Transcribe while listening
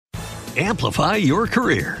Amplify your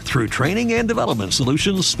career through training and development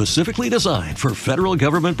solutions specifically designed for federal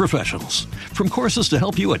government professionals. From courses to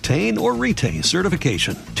help you attain or retain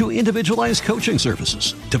certification, to individualized coaching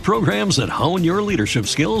services, to programs that hone your leadership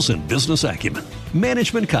skills and business acumen,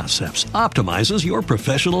 Management Concepts optimizes your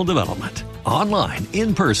professional development. Online,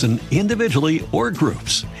 in person, individually, or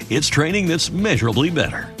groups, it's training that's measurably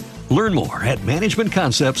better. Learn more at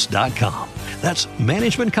managementconcepts.com. That's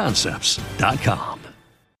managementconcepts.com.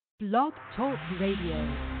 Blog Talk Radio.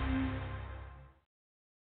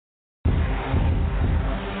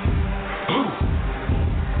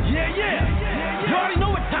 Yeah. You already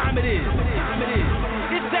know what time it is.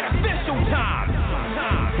 It's that official time.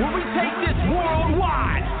 Where we take this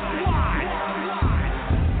worldwide.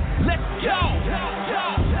 Let's go.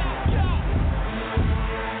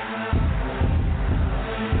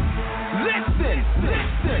 Listen.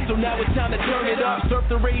 So now it's time to turn it up. Surf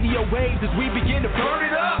the radio waves as we begin to burn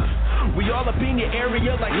it up. We all up in your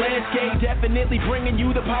area like landscape. Definitely bringing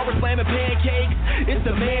you the Power Slam and Pancakes. It's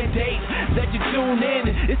a mandate that you tune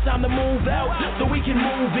in. It's time to move out so we can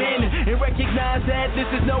move in and recognize that this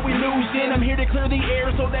is no illusion. I'm here to clear the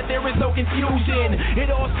air so that there is no confusion.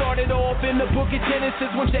 It all started off in the book of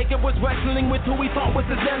Genesis when Jacob was wrestling with who he thought was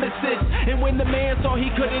his nemesis. And when the man saw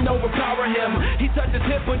he couldn't overpower him, he touched his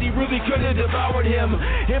hip but he really could have devoured him.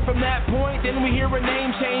 And from that point then we hear a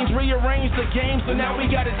name change, rearrange the game, so now we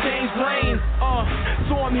gotta change lanes.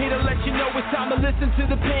 So I'm here to let you know it's time to listen to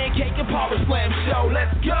the Pancake and Power Slam show.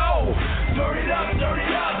 Let's go! Turn it up,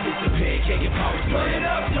 it's the Pancake and Power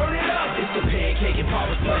Slam. Turn it up, it's the Pancake and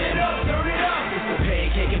Power Slam. Turn it up, it's the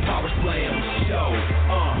Pancake and Power Slam show.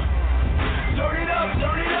 Turn it up,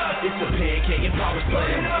 it's the Pancake and Power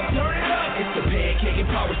Slam. Turn it up, it's the Pancake and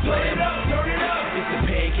Power Slam. Turn it up, it's the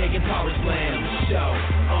Pancake and Power Slam show.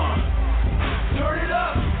 Turn it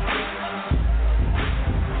up.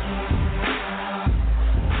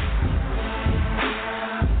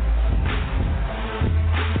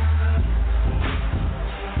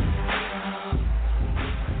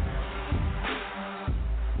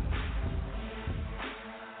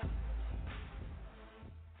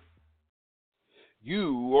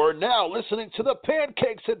 You are now listening to the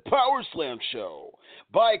Pancakes and Power Slam show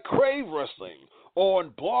by Crave Wrestling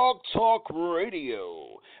on Blog Talk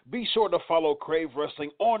Radio. Be sure to follow Crave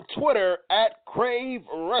Wrestling on Twitter at Crave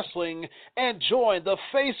Wrestling and join the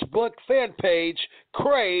Facebook fan page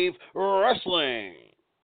Crave Wrestling.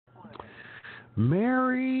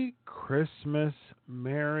 Merry Christmas,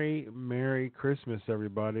 Merry Christmas,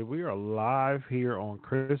 everybody. We are live here on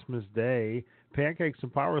Christmas Day. Pancakes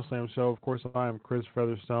and Power Slam show. Of course, I am Chris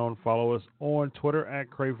Featherstone. Follow us on Twitter at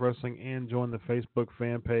Crave Wrestling and join the Facebook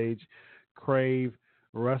fan page Crave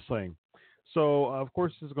Wrestling. So, of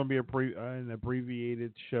course, this is going to be an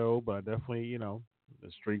abbreviated show, but definitely, the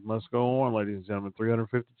streak must go on, ladies and gentlemen.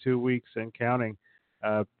 352 weeks and counting.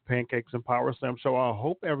 Pancakes and Power Slam show. I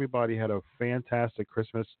hope everybody had a fantastic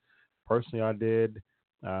Christmas. Personally, I did.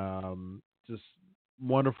 Just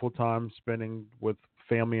wonderful time spending with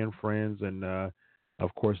family and friends, and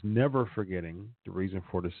of course, never forgetting the reason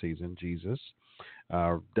for the season, Jesus.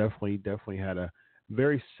 Definitely had a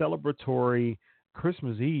very celebratory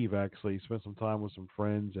Christmas Eve. Actually, spent some time with some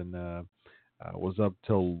friends, and was up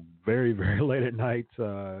till very, very late at night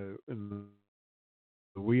in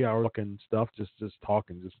the wee hours, talking stuff, just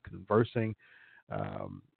talking, just conversing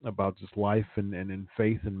about just life and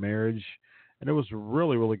faith and marriage, and it was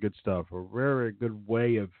really, really good stuff. A very good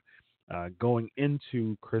way of going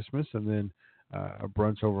into Christmas, and then a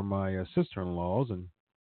brunch over my sister-in-law's, and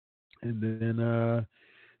then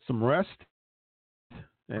some rest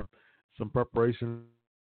and some preparation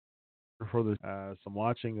for the some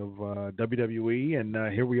watching of WWE, and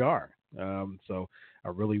here we are. So I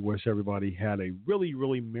really wish everybody had a really,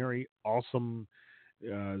 really merry, awesome,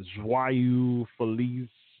 joyeux, feliz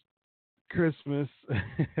Christmas,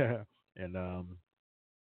 and I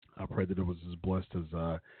pray that it was as blessed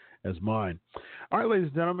as mine. All right, ladies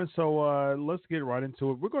and gentlemen, so let's get right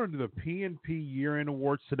into it. We're going to do the P&P Year-End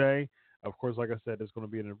Awards today. Of course, like I said, it's going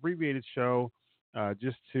to be an abbreviated show,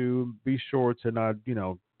 just to be sure to not,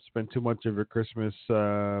 spend too much of your Christmas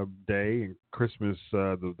day and Christmas,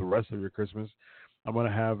 the rest of your Christmas. I'm going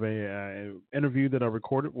to have a interview that I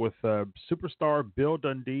recorded with superstar Bill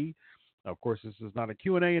Dundee. Of course, this is not a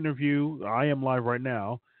Q&A interview. I am live right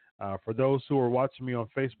now. For those who are watching me on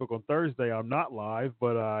Facebook on Thursday, I'm not live,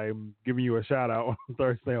 but I'm giving you a shout out on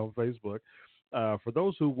Thursday on Facebook. For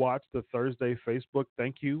those who watch the Thursday Facebook,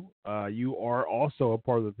 thank you. You are also a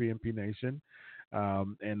part of the PNP Nation.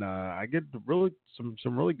 And I get really some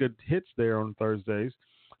really good hits there on Thursdays.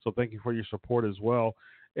 So thank you for your support as well.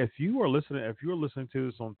 if you are listening to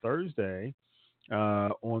this on Thursday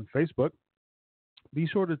on Facebook, be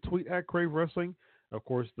sure to tweet at Crave Wrestling. Of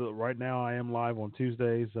course, right now I am live on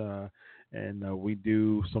Tuesdays, and we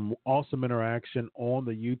do some awesome interaction on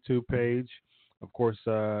the YouTube page. Of course,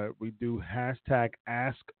 we do hashtag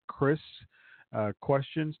Ask Chris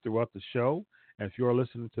questions throughout the show. And if you are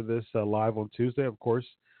listening to this live on Tuesday, of course,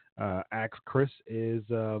 Ask Chris is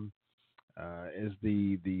the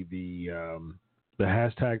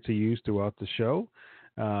hashtag to use throughout the show.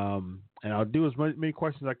 And I'll do as many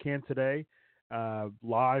questions as I can today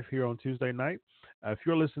live here on Tuesday night. If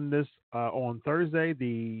you're listening to this on Thursday,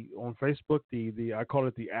 on Facebook, I call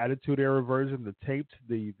it the Attitude Era version, the taped,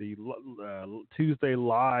 the Tuesday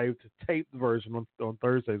live taped version on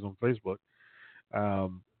Thursdays on Facebook.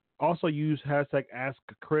 Also use hashtag Ask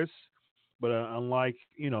Chris, but unlike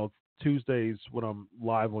Tuesdays when I'm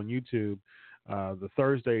live on YouTube, the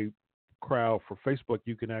Thursday crowd for Facebook,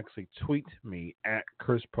 you can actually tweet me at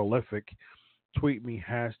Chris Prolific. Tweet me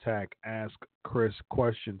hashtag Ask Chris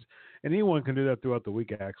questions, and anyone can do that throughout the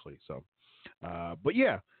week actually. So, but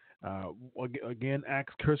yeah, again, Ask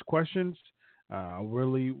Chris questions. I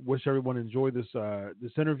really wish everyone enjoyed this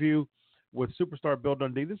interview with superstar Bill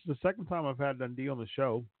Dundee. This is the second time I've had Dundee on the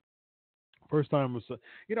show. First time was,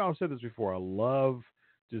 I've said this before. I love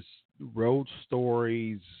just road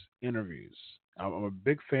stories interviews. I'm a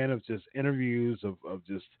big fan of just interviews of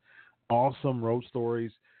just awesome road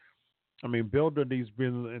stories. I mean, Bill Dundee's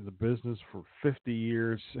been in the business for 50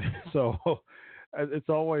 years, so it's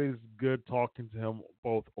always good talking to him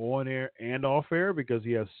both on air and off air because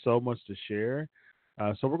he has so much to share.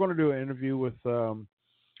 So we're going to do an interview with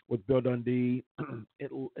Bill Dundee.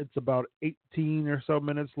 It's about 18 or so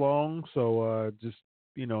minutes long, so just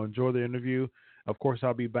enjoy the interview. Of course,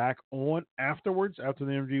 I'll be back on afterwards after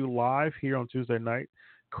the interview live here on Tuesday night,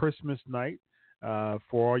 Christmas night, for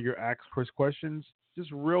all your Ask Chris questions. Just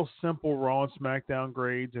real simple Raw and SmackDown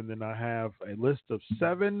grades, and then I have a list of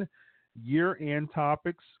 7 year-end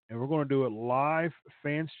topics, and we're going to do it live,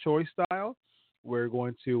 fans' choice style. We're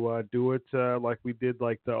going to do it like we did,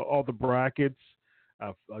 like all the brackets,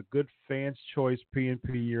 a good fans' choice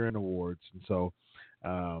P&P year-end awards, and so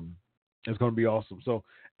it's going to be awesome. So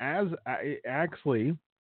as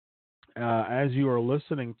you are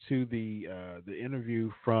listening to the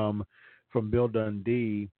interview from Bill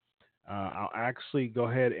Dundee, I'll actually go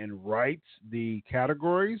ahead and write the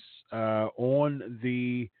categories on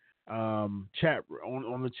the chat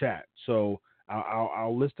on the chat. So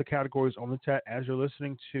I'll list the categories on the chat as you're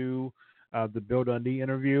listening to the Bill Dundee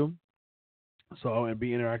interview. So I'll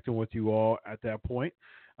be interacting with you all at that point.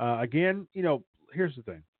 Again, here's the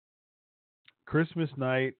thing: Christmas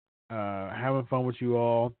night, having fun with you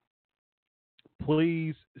all.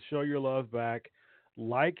 Please show your love back,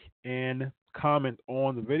 like and comment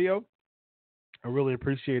on the video. I really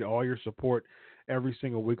appreciate all your support every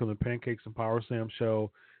single week on the Pancakes and Powerslams show.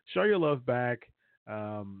 Show your love back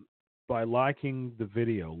by liking the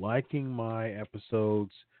video, liking my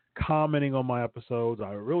episodes, commenting on my episodes.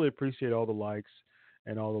 I really appreciate all the likes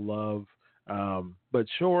and all the love. But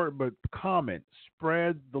comment,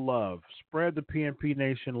 spread the love, spread the PNP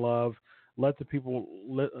Nation love. Let the people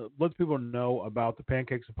know about the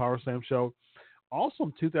Pancakes and Powerslams show. Also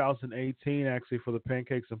in 2018, actually, for the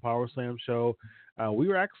Pancakes and Powerslams show, we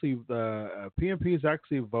were actually, the PNP is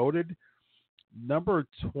actually voted number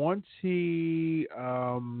 20,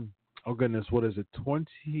 oh goodness, what is it,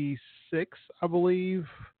 26, I believe,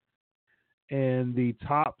 in the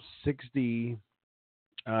top 60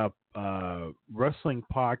 wrestling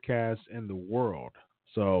podcasts in the world.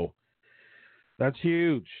 So that's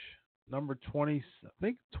huge. Number 20, I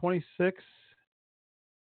think 26.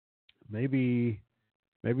 Maybe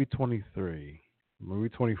 23, maybe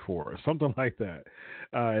 24, something like that.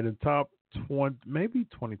 In the top 20, maybe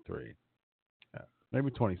 23,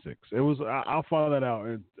 maybe 26. It was. I'll find that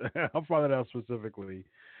out. I'll find that out specifically.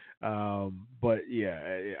 But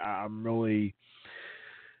yeah, I'm really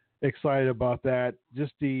excited about that.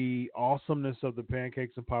 Just the awesomeness of the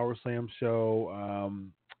Pancakes and Powerslams show.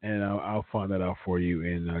 And I'll find that out for you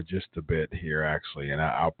in just a bit here, actually, and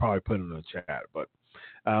I'll probably put it in the chat, but.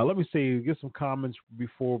 Let me see, get some comments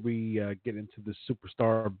before we get into the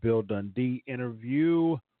superstar Bill Dundee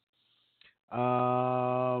interview.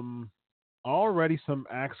 Already some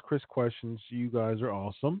Ask Chris questions. You guys are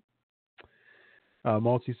awesome.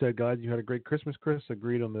 Malty said, "Glad you had a great Christmas, Chris."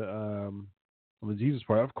 Agreed on the Jesus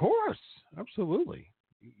part. Of course, absolutely.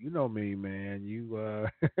 You know me, man. You,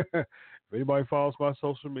 if anybody follows my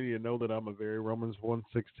social media, know that I'm a very Romans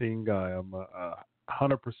 1:16 guy. I'm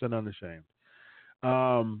 100% unashamed.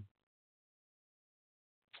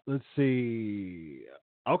 Let's see.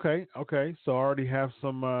 Okay, okay. So I already have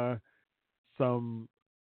some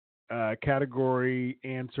category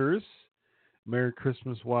answers. Merry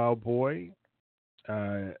Christmas, Wild Boy.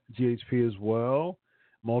 GHP as well.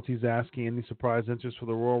 Multi's asking any surprise interest for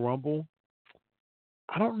the Royal Rumble.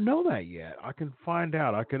 I don't know that yet. I can find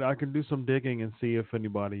out. I can do some digging and see if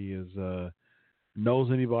anybody is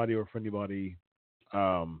knows anybody or if anybody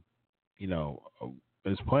um you know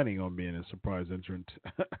is planning on being a surprise entrant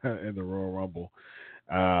in the Royal Rumble,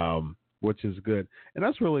 which is good. And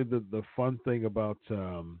that's really the fun thing about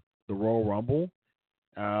the Royal Rumble,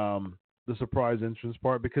 the surprise entrance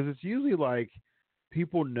part, because it's usually like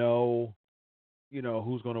people know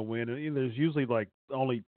who's going to win, and there's usually like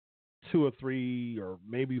only two or three or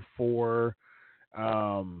maybe four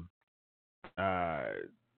um, uh,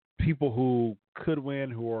 people who could win,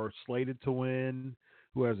 who are slated to win,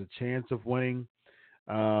 who has a chance of winning.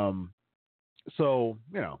 Um, so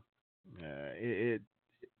it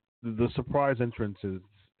the surprise entrance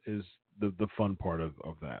is the fun part of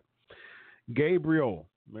that. Gabriel,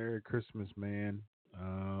 Merry Christmas, man.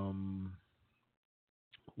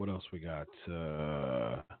 What else we got?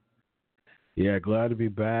 Yeah, glad to be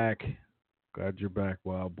back. Glad you're back,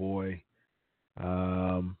 wild boy.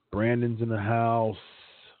 Brandon's in the house.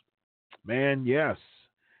 Man, yes.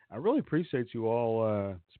 I really appreciate you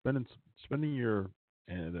all spending your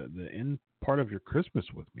the end part of your Christmas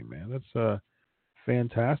with me, man. That's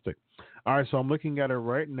fantastic. All right, so I'm looking at it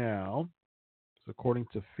right now. So according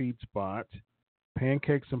to FeedSpot,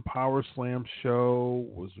 Pancakes and Power Slam show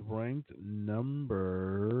was ranked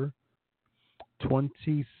number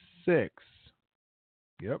 26.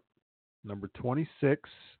 Yep, number 26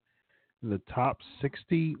 in the top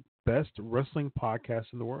 60 best wrestling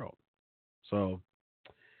podcasts in the world. So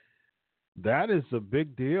that is a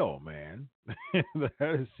big deal, man.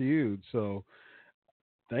 That is huge. So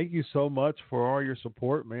thank you so much for all your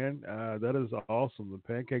support, man. That is awesome. The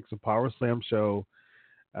Pancakes and Power Slam show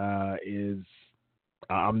is,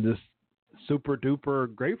 I'm just super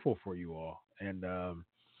duper grateful for you all. And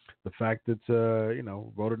the fact that,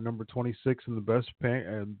 voted number 26 in the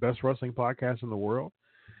best wrestling podcast in the world,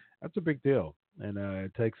 that's a big deal. And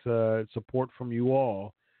it takes support from you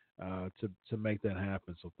all to make that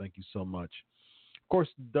happen. So thank you so much. Of course,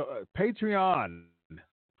 the Patreon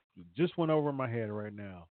just went over my head right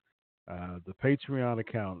now. The Patreon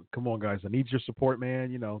account. Come on, guys. I need your support,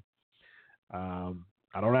 man.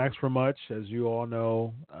 I don't ask for much, as you all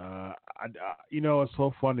know. It's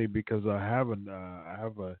so funny because I have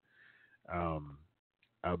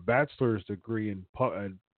a bachelor's degree in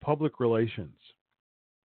public relations,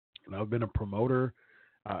 and I've been a promoter.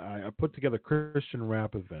 I put together Christian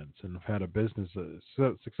rap events, and I've had a business,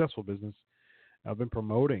 a successful business. I've been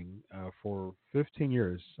promoting for 15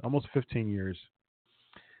 years, almost 15 years.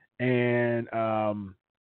 And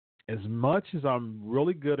as much as I'm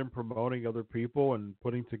really good in promoting other people and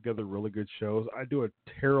putting together really good shows, I do a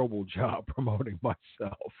terrible job promoting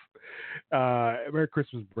myself. Merry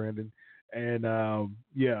Christmas, Brandon. And I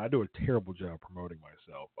do a terrible job promoting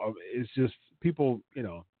myself. It's just people,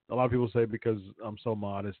 a lot of people say because I'm so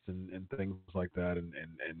modest and things like that, and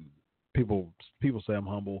people say I'm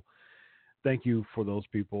humble. Thank you for those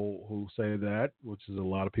people who say that, which is a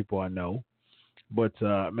lot of people I know. But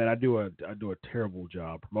man, I do a terrible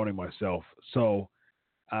job promoting myself. So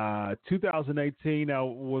 2018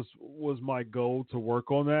 was my goal to work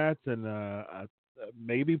on that, and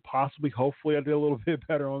maybe, possibly, hopefully, I did a little bit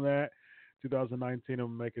better on that. 2019,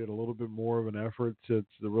 I'm making it a little bit more of an effort to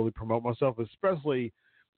really promote myself, especially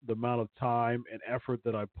the amount of time and effort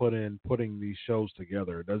that I put in putting these shows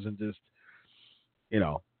together. It doesn't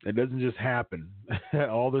just happen.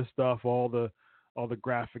 All this stuff, all the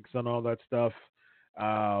graphics and all that stuff,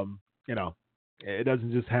 it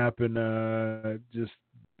doesn't just happen just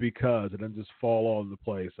because. It doesn't just fall all into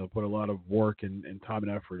place. I put a lot of work and time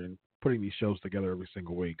and effort in putting these shows together every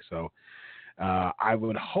single week. So I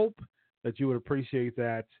would hope that you would appreciate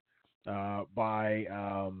that I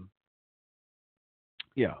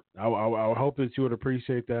would hope that you would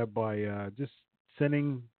appreciate that by just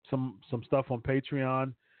sending some stuff on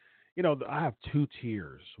Patreon. I have two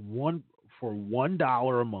tiers, one for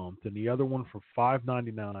 $1 a month and the other one for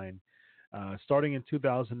 $5.99. Starting in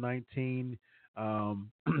 2019,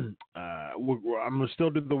 I'm going to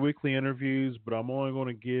still do the weekly interviews, but I'm only going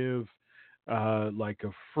to give like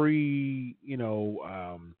a free,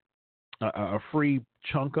 a free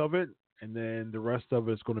chunk of it, and then the rest of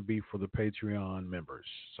it is going to be for the Patreon members.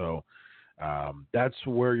 So that's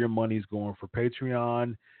where your money's going for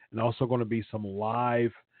Patreon, and also going to be some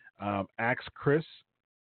live Ask Chris.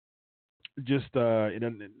 Just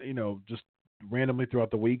just randomly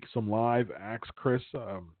throughout the week some live Ask Chris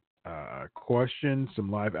questions,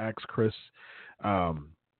 some live Ask Chris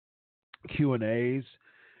Q&As,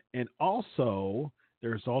 and also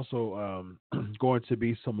there's also going to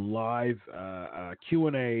be some live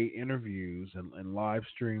Q&A interviews and live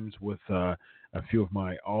streams with a few of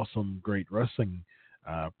my awesome, great wrestling,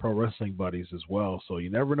 pro wrestling buddies as well. So you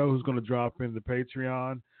never know who's going to drop in the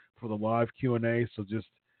Patreon for the live Q&A. So just,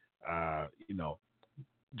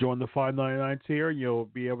 join the $5.99 tier. You'll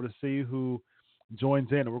be able to see who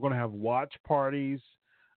joins in. And we're going to have watch parties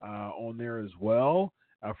on there as well.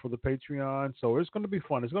 For the Patreon, so it's going to be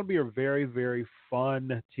fun. It's going to be a very, very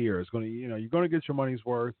fun tier. It's going to, you're going to get your money's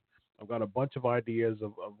worth. I've got a bunch of ideas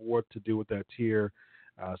of what to do with that tier.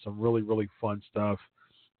 Some really, really fun stuff.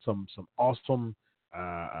 Some awesome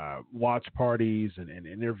watch parties and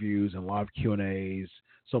interviews and live Q&As.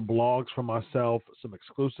 Some blogs for myself. Some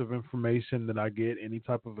exclusive information that I get. Any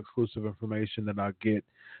type of exclusive information that I get,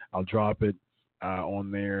 I'll drop it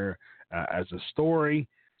on there as a story.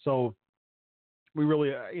 So. We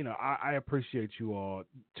really, I appreciate you all.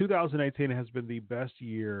 2018 has been the best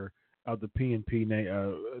year of the PNP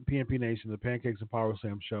Nation, the Pancakes and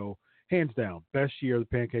Powerslam show, hands down. Best year of the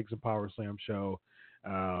Pancakes and Powerslam show.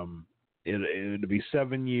 It'll be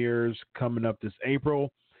 7 years coming up this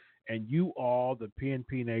April, and you all, the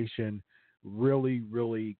PNP Nation, really,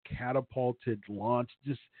 really catapulted, launched.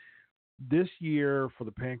 Just this year for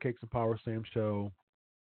the Pancakes and Powerslam show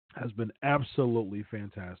has been absolutely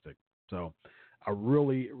fantastic. So. I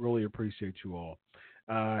really, really appreciate you all.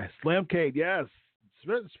 Slamcade, yes.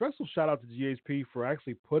 Special shout out to GHP for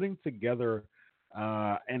actually putting together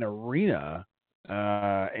an arena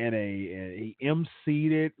and he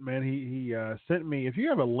emceed it. Man, he sent me. If you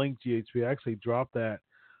have a link, GHP, I actually dropped that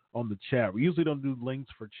on the chat. We usually don't do links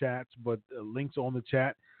for chats, but links on the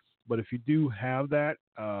chat. But if you do have that,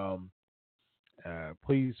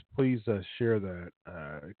 please share that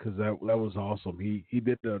because that was awesome. He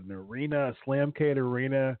did an arena, a Slamcade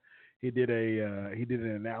arena. He did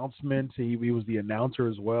an announcement. He was the announcer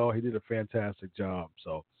as well. He did a fantastic job.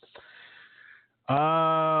 So,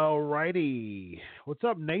 alrighty, what's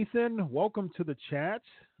up, Nathan? Welcome to the chat.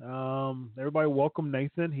 Everybody, welcome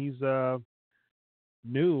Nathan. He's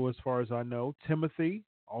new as far as I know. Timothy,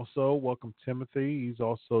 also welcome Timothy. He's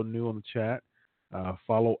also new on the chat.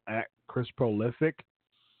 Follow at Chris Prolific.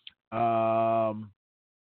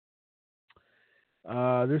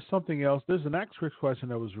 There's something else. There's an Ask Chris question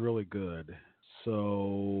that was really good.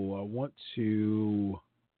 So I want to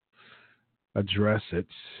address it.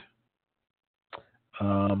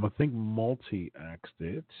 I think Multi asked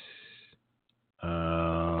it.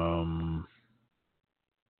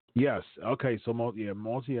 Yes. Okay. So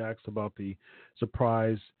Multi asked about the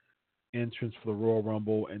surprise entrance for the Royal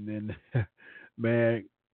Rumble, and then, man,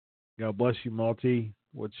 God bless you, Multi.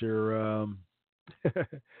 What's your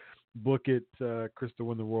book it, Chris, to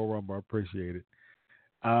win the Royal Rumble? I appreciate it.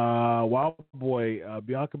 Wild Boy,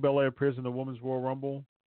 Bianca Belair appears in the Women's Royal Rumble.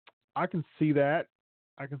 I can see that.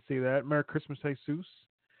 Merry Christmas, Jesus.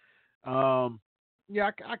 Yeah,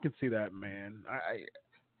 I can see that, man.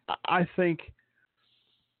 I think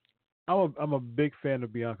I'm a big fan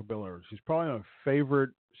of Bianca Belair. She's probably my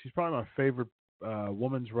favorite.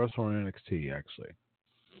 Women's wrestler on NXT, actually.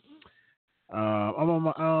 I'm on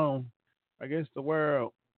my own against the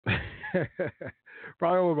world.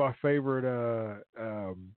 Probably one of my favorite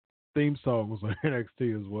theme songs on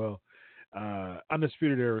NXT as well.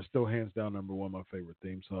 Undisputed Era is still hands down number one, my favorite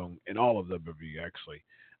theme song in all of WWE, actually.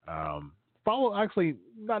 Actually,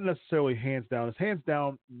 not necessarily hands down. It's hands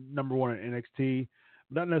down number one in NXT,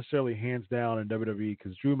 but not necessarily hands down in WWE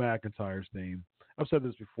because Drew McIntyre's theme. I've said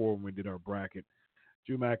this before when we did our bracket.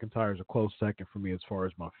 Drew McIntyre is a close second for me as far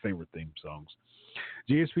as my favorite theme songs.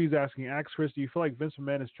 GSP is asking, Ask Chris, do you feel like Vince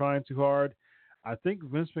McMahon is trying too hard? I think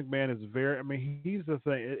Vince McMahon is he's the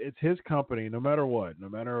thing. It's his company, no matter what. No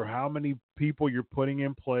matter how many people you're putting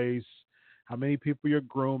in place, how many people you're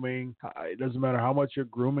grooming. It doesn't matter how much you're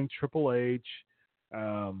grooming Triple H.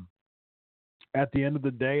 At the end of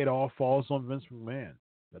the day, it all falls on Vince McMahon.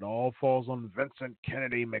 It all falls on Vincent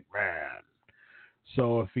Kennedy McMahon.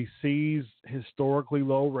 So if he sees historically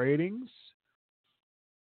low ratings,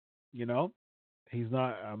 he's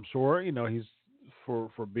not, I'm sure, he's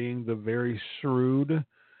for being the very shrewd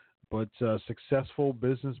but successful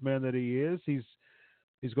businessman that he is,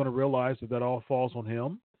 he's going to realize that all falls on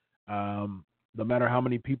him. No matter how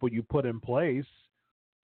many people you put in place,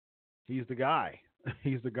 he's the guy.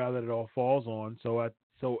 He's the guy that it all falls on. So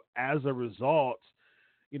as a result,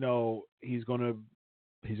 he's going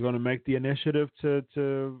to make the initiative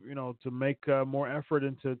to make more effort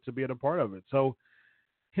and to be a part of it. So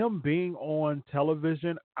him being on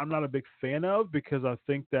television, I'm not a big fan of because I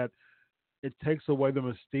think that it takes away the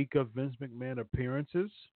mystique of Vince McMahon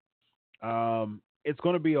appearances. It's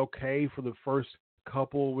going to be okay for the first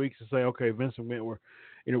couple of weeks to say, okay, Vince McMahon,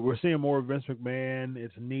 we're seeing more of Vince McMahon.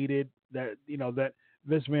 It's needed that that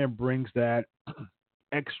Vince McMahon brings that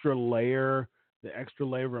extra layer, the extra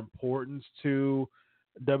layer of importance to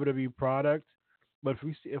WWE product. But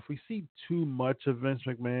if we see too much of Vince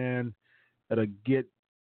McMahon,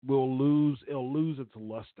 it'll lose its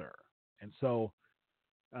luster. And so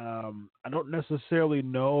I don't necessarily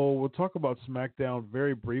know. We'll talk about SmackDown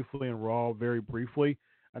very briefly and Raw very briefly.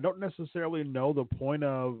 I don't necessarily know the point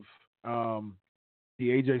of the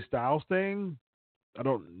AJ Styles thing. I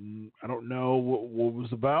don't know what it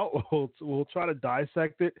was about. We'll try to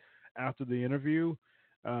dissect it after the interview.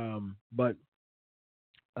 But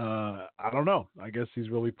I don't know. I guess he's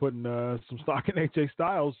really putting some stock in AJ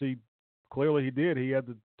Styles. He did. He had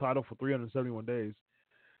the title for 371 days.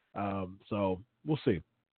 So we'll see.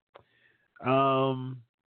 All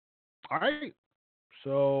right.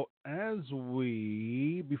 So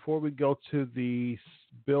before we go to the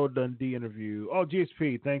Bill Dundee interview,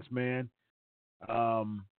 GSP, thanks, man.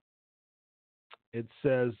 It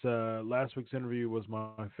says last week's interview was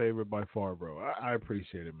my favorite by far, bro. I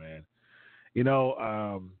appreciate it, man.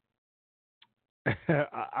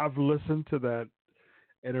 I've listened to that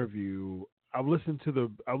interview. I've listened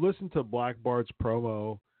to Black Bart's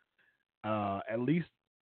promo at least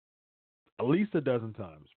a dozen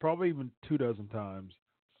times, probably even 24 times.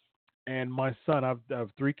 And my son, I have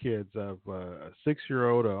 3 kids. I have a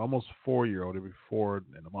 6-year-old, an almost 4-year-old, it'll be 4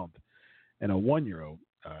 in a month, and a 1-year-old,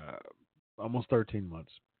 almost 13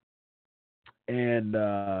 months. And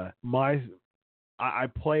I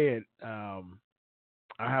play it. I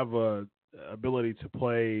have a ability to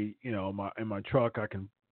play. In my truck, I can,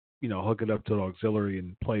 hook it up to the auxiliary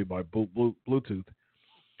and play by Bluetooth.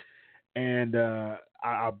 And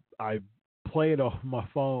I play it on my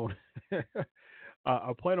phone.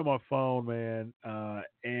 I play it on my phone, man,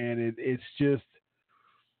 and it's just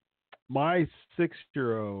my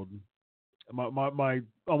 6-year-old, my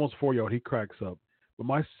almost 4-year-old, he cracks up, but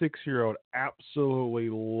my 6-year-old absolutely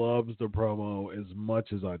loves the promo as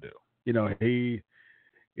much as I do. He,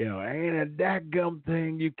 ain't a dadgum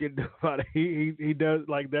thing you can do about it. He does,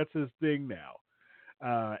 like, that's his thing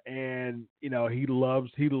now, and he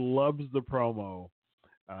loves the promo.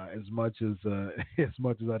 As much as I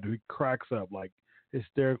do, he cracks up, like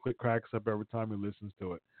hysterically cracks up every time he listens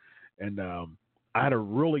to it. And I had a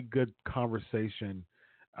really good conversation.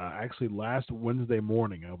 Actually, last Wednesday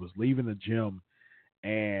morning, I was leaving the gym,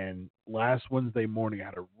 and last Wednesday morning, I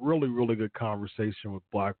had a really, really good conversation with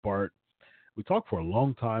Black Bart. We talked for a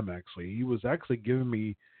long time. Actually, he was actually giving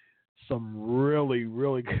me some really,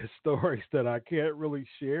 really good stories that I can't really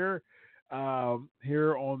share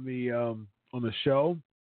here on the show.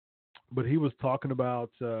 But he was talking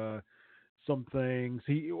about some things.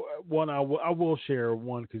 I will share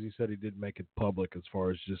one because he said he did make it public as far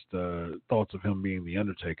as just thoughts of him being the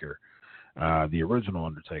Undertaker, the original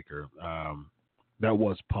Undertaker. That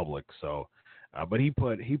was public. So, but he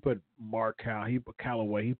put Mark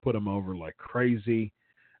Calloway. He put him over like crazy.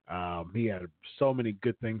 He had so many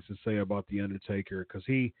good things to say about the Undertaker because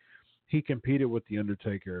he competed with the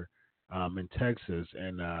Undertaker. In Texas,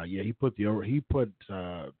 and he put the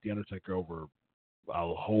Undertaker over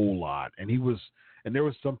a whole lot, and there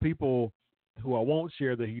was some people who I won't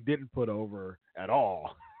share that he didn't put over at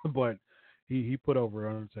all, but he put over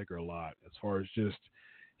Undertaker a lot as far as just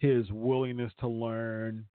his willingness to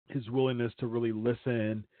learn, his willingness to really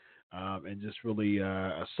listen, and just really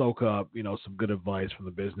soak up some good advice from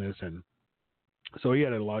the business, and so he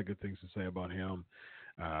had a lot of good things to say about him.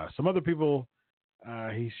 Some other people.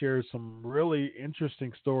 He shared some really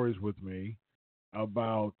interesting stories with me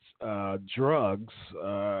about drugs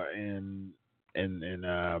and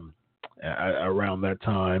around that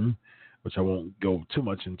time, which I won't go too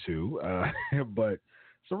much into, but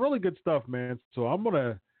some really good stuff, man. So I'm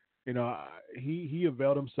gonna, he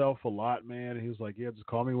availed himself a lot, man. He was like, "Yeah, just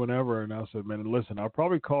call me whenever." And I said, "Man, listen, I'll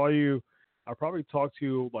probably call you. I'll probably talk to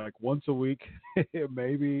you like once a week,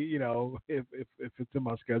 maybe, if it's in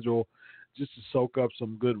my schedule, just to soak up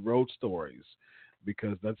some good road stories,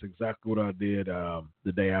 because that's exactly what I did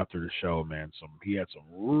the day after the show, man. He had some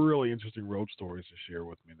really interesting road stories to share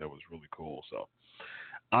with me that was really cool. So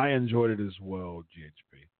I enjoyed it as well,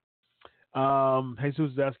 GHP.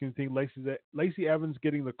 Jesus is asking, think Lacey Evans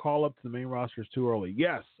getting the call up to the main roster is too early?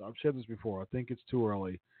 Yes, I've said this before. I think it's too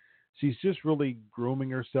early. She's just really grooming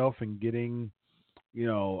herself and getting,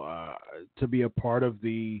 to be a part of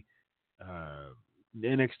the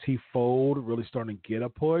NXT fold really starting to get a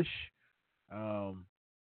push. I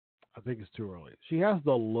think it's too early. She has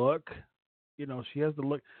the look, she has the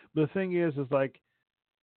look. But the thing is like,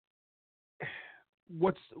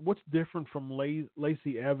 what's different from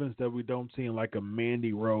Lacey Evans that we don't see in like a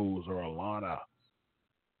Mandy Rose or a Lana?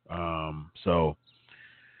 So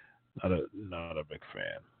not a big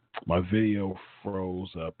fan. My video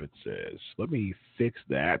froze up. It says, let me fix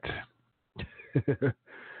that.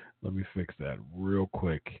 Let me fix that real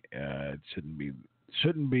quick. It shouldn't be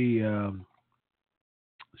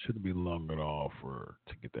long at all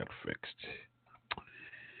to get that fixed.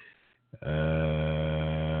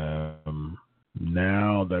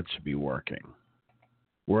 Now that should be working.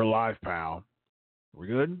 We're live, pal. We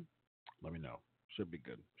good? Let me know. Should be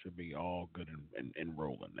good. Should be all good and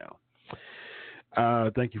rolling now.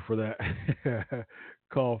 Thank you for that.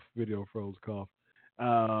 Cough. Video froze. Cough.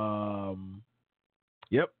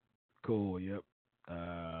 Yep. Cool. Yep.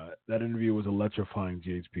 That interview was electrifying,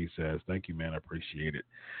 GHP says. Thank you, man. I appreciate it.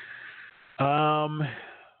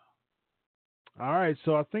 All right,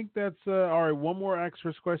 so I think that's all right. One more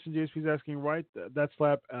extra question GHP's asking, right? That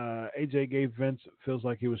slap AJ gave Vince feels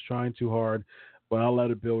like he was trying too hard, but I'll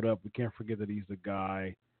let it build up. We can't forget that he's the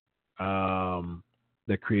guy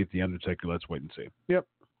that created The Undertaker. Let's wait and see. Yep.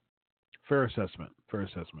 Fair assessment.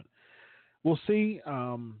 We'll see.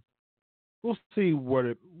 We'll see what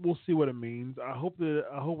it means. I hope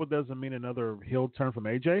it doesn't mean another heel turn from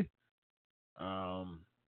AJ.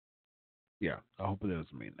 Yeah, I hope it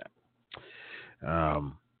doesn't mean that.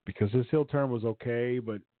 Because his heel turn was okay,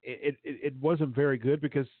 but it wasn't very good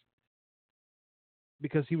because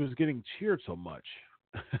he was getting cheered so much.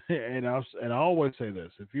 and I always say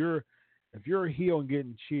this: if you're a heel and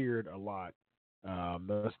getting cheered a lot,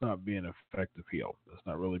 that's not being an effective heel. That's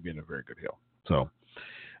not really being a very good heel. So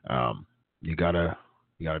you gotta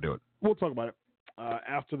do it. We'll talk about it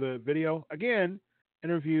after the video. Again,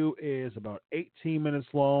 interview is about 18 minutes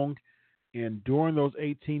long. And during those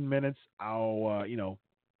 18 minutes, I'll,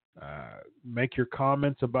 make your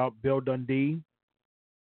comments about Bill Dundee.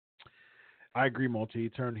 I agree, Multi. He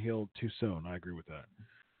turned heel too soon. I agree with that.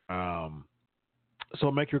 So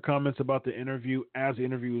make your comments about the interview as the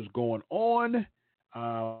interview is going on.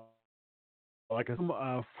 Like I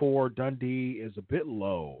said, for Dundee is a bit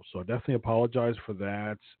low, so I definitely apologize for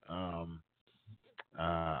that. I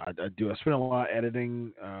spend a lot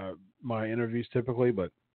editing my interviews typically, but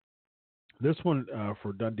this one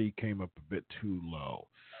for Dundee came up a bit too low.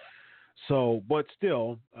 So, but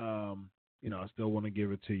still, I still want to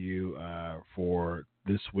give it to you for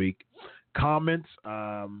this week. Comments,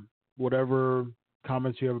 whatever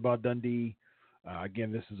comments you have about Dundee.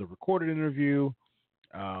 Again, this is a recorded interview,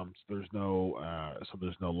 so there's no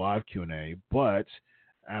live Q&A. But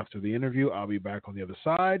after the interview, I'll be back on the other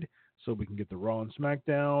side, so we can get the Raw and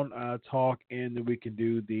SmackDown talk, and then we can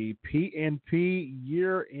do the PNP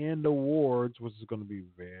year-end awards, which is going to be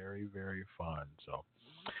very, very fun. So,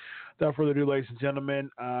 without further ado, ladies and gentlemen,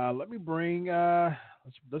 let me bring.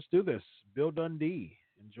 Let's do this. Bill Dundee.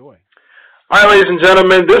 Enjoy. All right, ladies and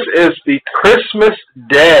gentlemen, this is the Christmas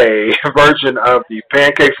Day version of the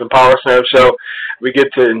Pancakes and Powerslams show. We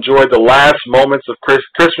get to enjoy the last moments of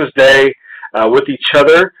Christmas Day with each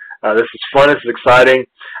other. This is fun. This is exciting.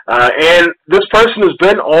 And this person has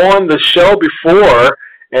been on the show before,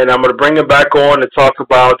 and I'm going to bring him back on to talk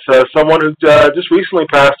about someone who just recently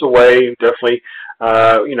passed away. Definitely,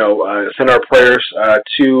 send our prayers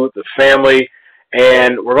to the family.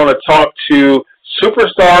 And we're going to talk to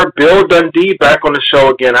superstar Bill Dundee back on the show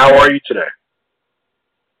again. How are you today?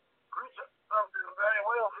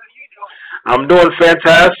 I'm doing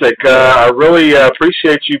fantastic. I really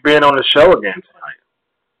appreciate you being on the show again tonight.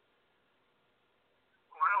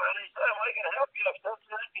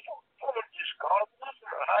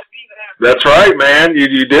 That's right, man.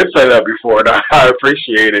 You did say that before, and I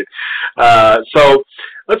appreciate it. So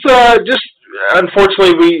let's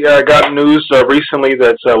unfortunately, we got news recently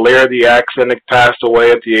that Larry the Accent passed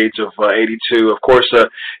away at the age of 82. Of course, a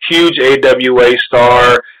huge AWA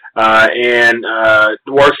star, and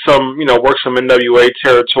worked some NWA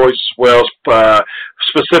territories as well,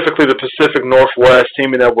 specifically the Pacific Northwest,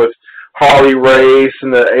 teaming up with Harley Race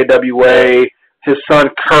in the AWA, his son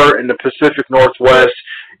Kurt in the Pacific Northwest.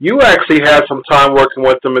 You actually had some time working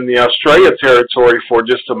with them in the Australia territory for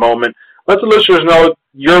just a moment. Let the listeners know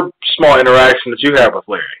your small interaction that you have with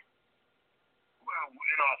Larry. Well,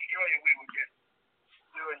 in Australia, we were just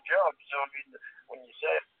doing jobs. So, I mean, when you say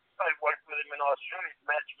I worked with him in Australia,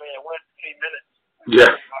 match me, I went 3 minutes.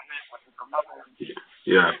 Yeah.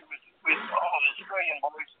 Yeah. With all the Australian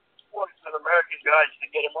boys, worked with American guys to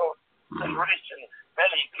get him out. And racing,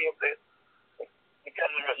 many came to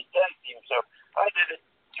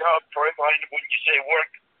when you say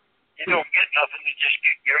work, you don't get nothing. You just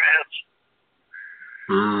get your ass.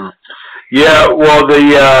 Yeah, well,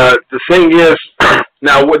 the thing is,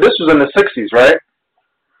 now this was in the 60s, right?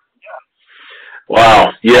 Yeah.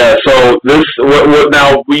 Wow. Yeah. So this,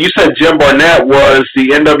 now you said Jim Barnett was the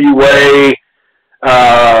NWA.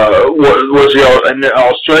 Was the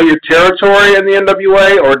Australia territory in the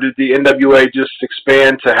NWA, or did the NWA just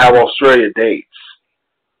expand to have Australia dates?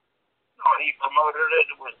 No, he promoted it.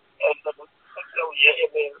 It was NWA.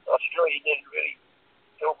 I mean, Australia didn't really.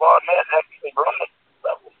 Joe Barnett actually run it.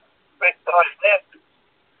 That was big time then.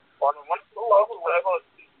 On the level, whatever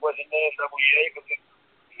was in the NWA, but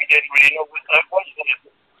he didn't really know what that was.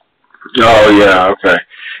 Oh yeah. Okay.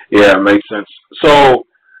 Yeah, makes sense. So.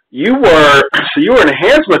 You were an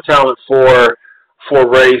enhancement talent for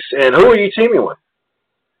race, and who were you teaming with?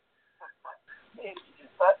 Me and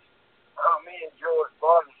George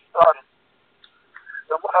Barnes started.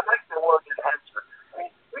 I like the word enhancement. I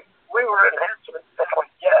mean, we were enhancement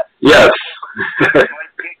talent, yeah. Yes.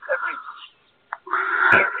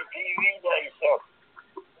 every TV day, so.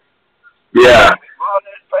 Yeah.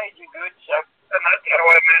 Barnett paid you good, so, and that's how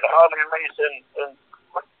I met Harley Race and I'm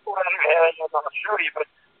not sure, but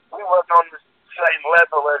we weren't on the same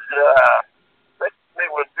level as they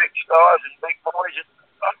were big stars and big boys. And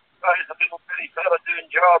I was a little bitty fella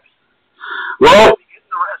doing jobs. Well, in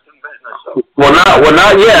the wrestling business. So. Well,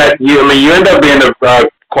 not yet. You end up being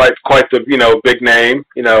quite the big name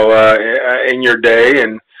in your day,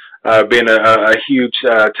 and being a huge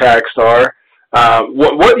tag star.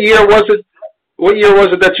 What year was it? What year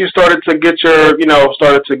was it that you started to get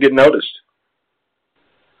get noticed?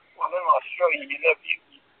 Well, then I'll show you.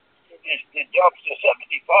 The jobs to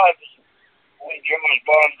 75 when George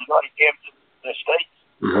Barnes came to the States.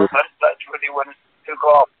 Mm-hmm. That's really when it took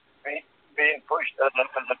off, being pushed as a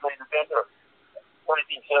main eventer,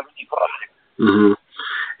 1975. Mm-hmm.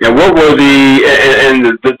 And what were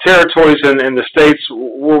the territories in the States?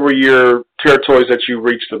 What were your territories that you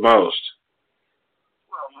reached the most?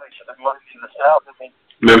 Well, in the South, I mean,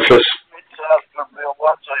 Memphis. Mid-South for Bill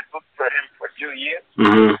Watts. I booked for him for 2 years.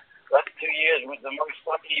 Mm-hmm. That 2 years was the most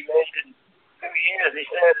money he made in 2 years. He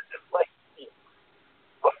said, but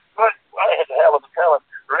I had a hell of a talent.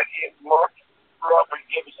 Ricky Mark, Robert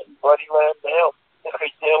Gibson, Buddy Landale, Terry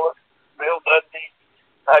Taylor, Bill Dundee,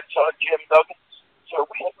 I saw Jim Duggan. So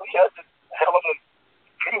we had a hell of a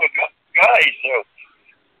crew of guys. So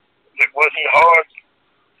it wasn't hard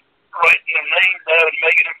writing their names down and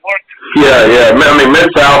making it work. Yeah. I mean,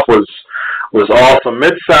 Mid-South was awesome.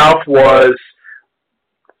 Mid-South was.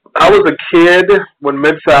 I was a kid when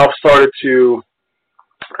Mid-South started to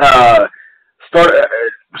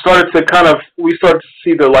we started to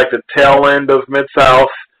see the tail end of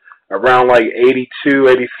Mid-South around 82,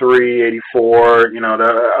 83, 84,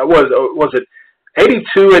 was it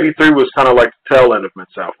 82, 83 was kind of like the tail end of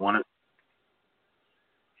Mid-South, wasn't it?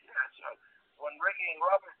 Yeah, so when Ricky and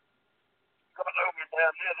Robert got over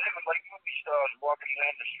down there, they were like movie stars walking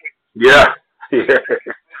down the street. Yeah.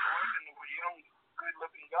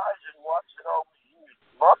 Looking guys and Watts had always used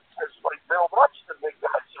Watts like Bill Watts, the big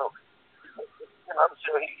guy. So,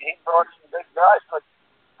 so he brought some big guys like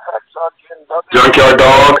Hacksaw Jim Duggan. Junkyard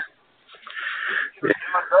Dog.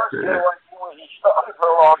 He started for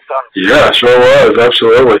a long time. Yeah, sure was,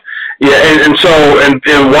 absolutely. Yeah,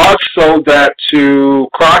 and Watts sold that to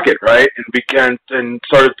Crockett, right? And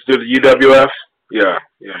started to do the UWF. Yeah.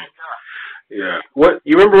 What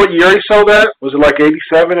you remember? What year he sold that? Was it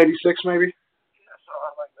 87, 86, maybe?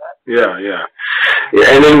 Yeah.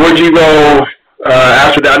 And then where'd you go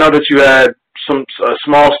after that? I know that you had a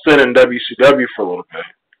small stint in WCW for a little bit.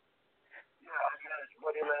 Yeah, I got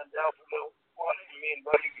Buddy Landau for a little while. Me and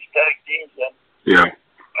Buddy was tag teams then. Yeah.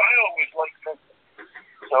 I always liked Memphis.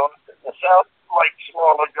 So the South liked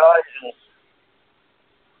smaller guys, and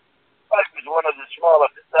I was one of the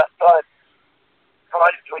smallest at that time. 5'7",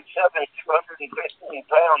 215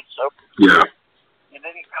 pounds. So yeah, you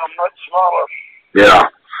didn't come much smaller. Yeah.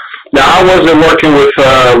 Now I wasn't working with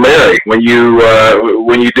Larry when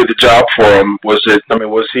you did the job for him. Was he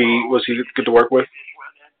good to work with?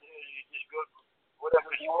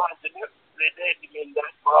 Whatever he wanted to do, they did. I mean,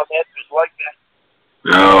 that Barnett was like that.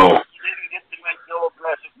 No. You didn't get to make no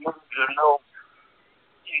aggressive moves or no.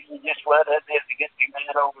 You just went out there to get the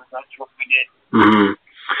man over, and that's what we did. Mm-hmm.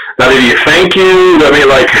 Now, did he thank you? I mean,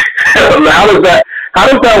 how does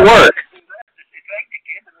that work?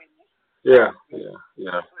 Yeah.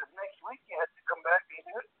 Next week you have to come back and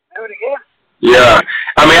do it again. Yeah.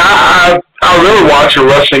 I mean, I remember watching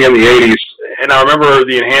wrestling in the 80s, and I remember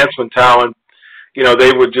the enhancement talent,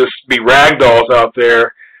 they would just be ragdolls out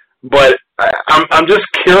there. But I'm just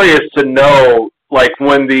curious to know, like,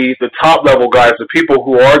 when the top level guys, the people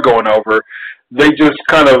who are going over, they just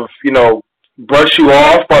kind of, brush you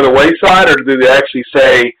off by the wayside, or do they actually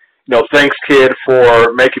say, thanks, kid,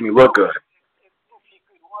 for making me look good? If you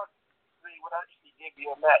could work, they would actually give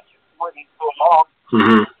you a match. It wouldn't go long, 5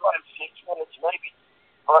 to 6 minutes maybe.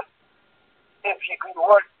 But if you could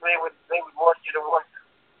work, they would want you to work.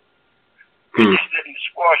 They just didn't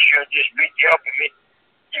squash you or just beat you up. I mean,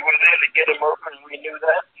 you were there to get them over, and we knew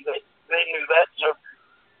that. They knew that, so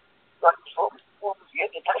that's what was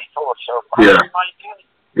getting paid for. So Yeah.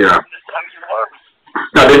 That's how you learn.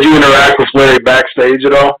 Now, did you interact with Larry backstage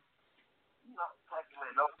at all? No, practically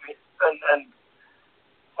no. And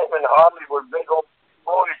him and Harley were big old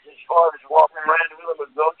boys as far as walking around with them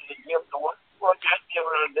and go to the gym to work. Well, just give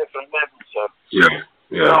her a different level. So Yeah.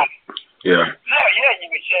 No, you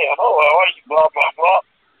would say, hello, how are you, blah, blah, blah.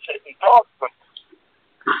 Sit and talk, but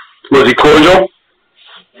Was he cordial?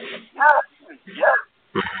 yeah.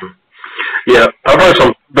 Yeah, I've heard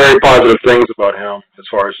some very positive things about him as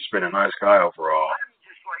far as just being a nice guy overall.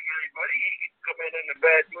 Just like anybody, he could come in a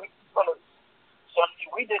bad mood. On a Sunday,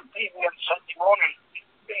 we did TV on Sunday morning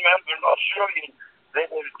in Melbourne, Australia. They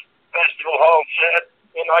did festival hall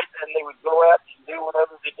Saturday night, and they would go out and do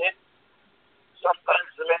whatever they did. Sometimes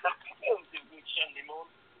they end up doing good Sunday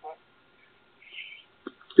morning.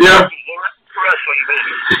 Yeah. Wrestling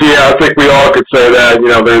business. Yeah, I think we all could say that.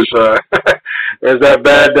 There's there's that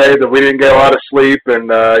bad day that we didn't get a lot of sleep, and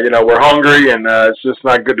we're hungry, and it's just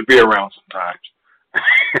not good to be around sometimes.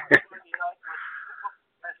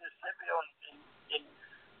 Mississippi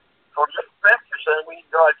for Memphis, and we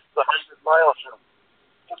drive 100 miles from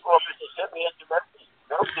Mississippi into Memphis.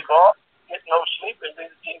 Go to the bar, get no sleep, and do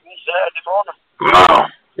the TV Saturday morning.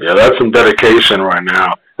 Wow. Yeah, that's some dedication right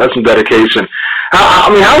now. That's some dedication.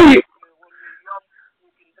 How do you?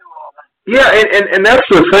 Yeah, and that's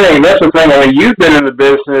the thing. That's the thing. I mean, you've been in the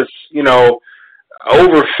business,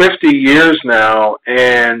 over 50 years now,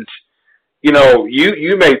 and you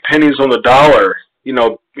made pennies on the dollar,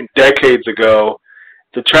 decades ago.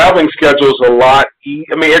 The traveling schedule is a lot.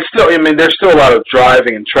 There's still a lot of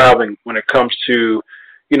driving and traveling when it comes to,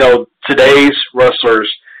 today's wrestlers.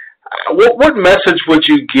 What message would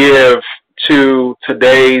you give to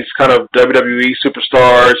today's kind of WWE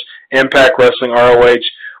superstars, Impact Wrestling, ROH?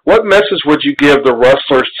 What message would you give the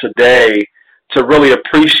wrestlers today to really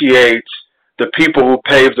appreciate the people who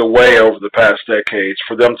paved the way over the past decades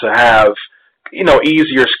for them to have,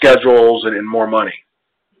 easier schedules and more money?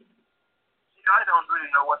 I don't really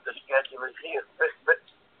know what the schedule is here, but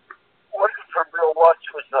working for Bill Watts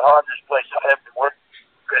was the hardest place I ever worked,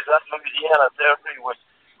 because that Louisiana therapy was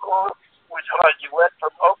hard. You went from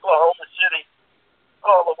Oklahoma City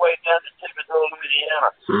all the way down to Thibodaux, Louisiana.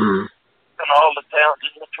 And all the towns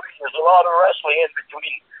in between. There's a lot of wrestling in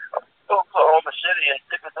between Oklahoma City and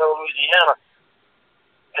Thibodaux, Louisiana.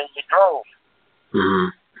 And you drove.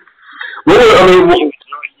 You're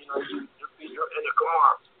in a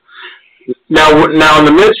car. Now in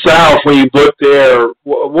the Mid-South, when you booked there,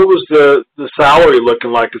 what was the salary looking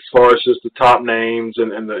like as far as just the top names and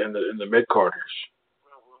the mid-carders?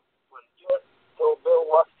 Well, when George told Bill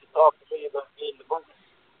Watts to talk to me about being the booker,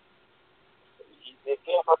 they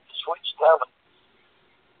came up to switch talent.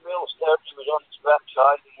 Bill Stebbs was on his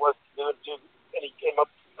backside and wasn't doing too good, and he came up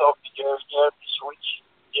to talk to Jared to switch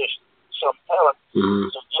just some talent.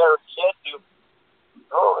 So Jared said to him,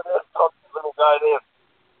 go over there and talk to the little guy there.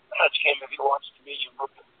 Ask him if he wants to be your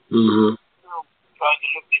booker. Bill tried to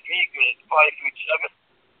look at me because it's 5'7",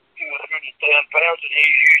 210 pounds, and he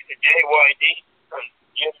used the JYD and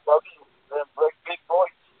Jim Duggan, them big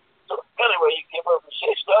boys. So anyway, he came over and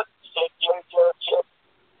said, Stud, he said, Jared said,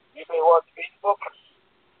 you may want to be the booker.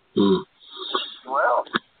 Well,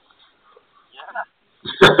 yeah.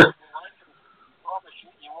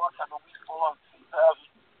 You want to have a week full of $2,000,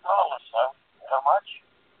 so how much?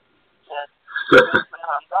 Said, $2,000.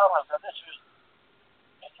 Now this was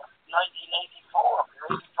 1984 or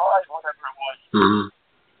 85, whatever it was.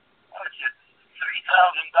 I said,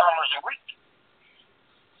 $3,000 a week.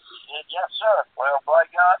 He said, yes, sir. Well, by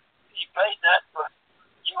God, he paid that, but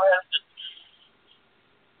you have to,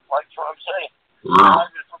 like what I'm saying. Wow.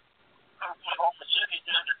 Oklahoma City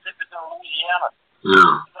down to Thibodaux, Louisiana.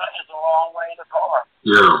 Yeah. That is a long way in the car.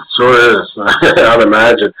 Yeah, sure is. I'd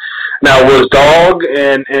imagine. Now, was Dog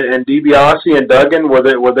and DiBiase and Duggan, were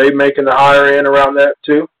they making the higher end around that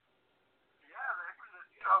too? Yeah,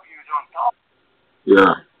 he was on top.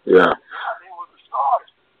 Yeah. Yeah, they were the stars.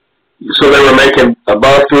 So they were making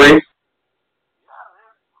above 3? Yeah, you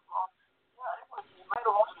made a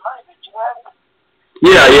lot of money, did you have it?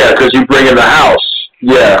 Yeah, because you bring in the house.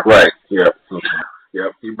 Yeah, right. Yep. Okay.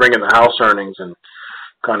 Yep. You bring in the house earnings and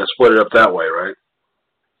kind of split it up that way, right?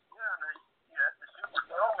 Yeah, the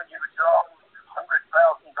Superdome, and you would draw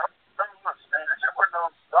 $100,000.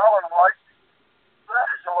 Dollar-wise, that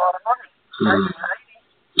is a lot of money.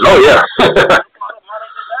 Oh, yeah. That's a lot of money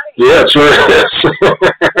today. Yeah, it sure is.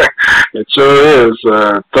 It sure is.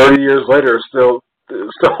 30 years later, still a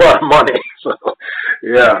lot of money. So,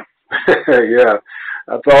 yeah. Yeah.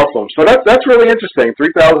 That's awesome. So that's really interesting.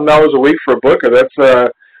 $3,000 a week for a booker.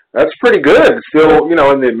 That's pretty good. It's still, in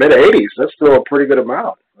the mid-80s. That's still a pretty good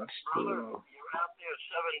amount. That's. Brother, you're out there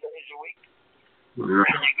 7 days a week. Yeah.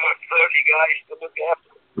 And you got 30 guys to look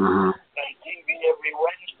after. Mm-hmm. And TV every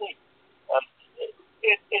Wednesday.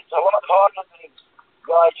 It's a lot harder than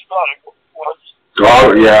guys thought it was.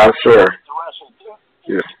 Oh, yeah, I'm sure. To wrestle too.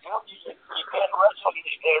 Yeah. You can't wrestle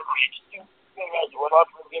these days. It's too big. We're not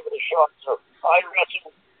going to give it a shot. So I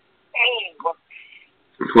wrestle any book.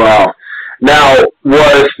 Wow. Now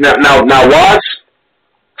Watts,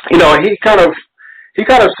 he kind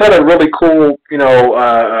of set a really cool,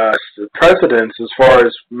 precedence as far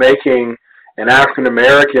as making an African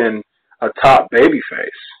American a top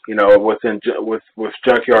babyface, with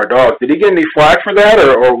Junkyard Dog. Did he get any flack for that,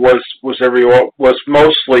 or was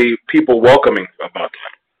mostly people welcoming about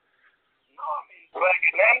that? No, I mean, back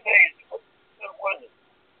in them days, it wasn't.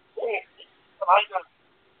 I know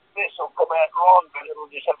this will come out wrong, but it'll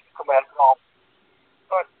just have to come out wrong.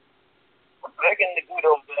 But back in the good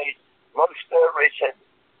old days, most race had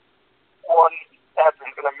one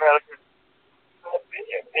African American.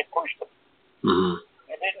 They pushed them. Mm-hmm.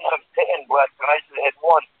 They didn't have 10 black guys, they had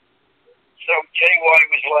one. So JY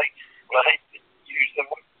was like, use them.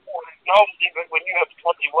 No, but when you have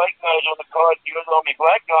 20 white guys on the card, you're the only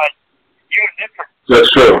black guy, you're different.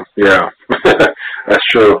 That's true, yeah. That's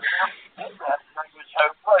true.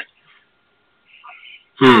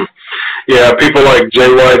 Yeah, people like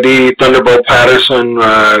JYD, Thunderbolt Patterson,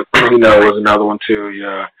 was another one too,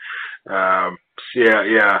 yeah.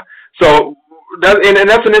 Yeah. So, that's an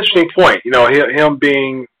interesting point, him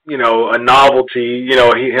being, a novelty,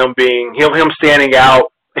 him standing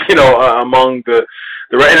out, among the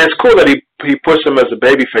and it's cool that he pushed him as a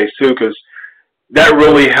babyface too, because that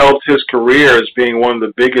really helped his career as being one of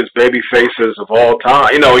the biggest baby faces of all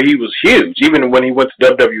time. He was huge. Even when he went to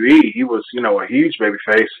WWE, he was, a huge baby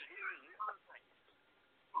face.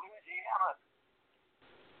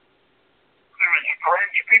 There's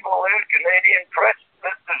French people there, Canadian press.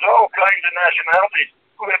 There's all kinds of nationalities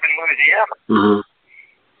who live in Louisiana. Mm-hmm.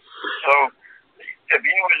 So, if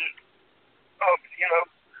you was,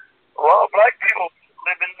 a lot of black people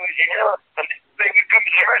live in Louisiana, and they would come to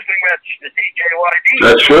the wrestling match, the DJYD.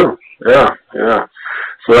 That's true. Yeah.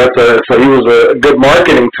 So he was a good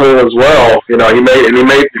marketing tool as well. He made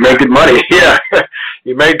good money. Yeah,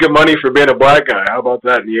 he made good money for being a black guy. How about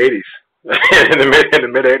that in the '80s? in the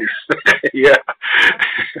mid '80s. Yeah.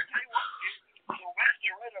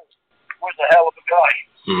 Was a hell of a guy.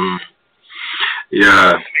 Mm-hmm.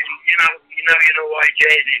 Yeah. I mean, you know why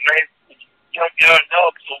Jay's name Junkyard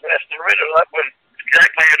Dog, Sylvester Ritter. That was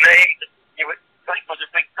exactly a name that you would think was a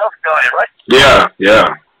big tough guy, right? Yeah.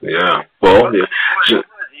 Well, yeah. He was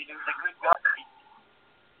a good guy.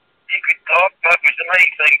 He could talk. That was the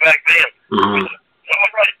main thing back then. Mm-hmm. It's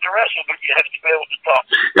all right to wrestle, but you have to be able to talk.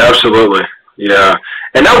 Absolutely. Yeah.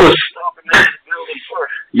 And that was.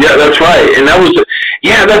 Yeah, that's right. And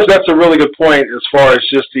that's a really good point as far as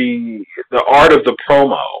just the art of the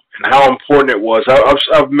promo and how important it was. I've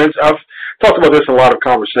talked about this in a lot of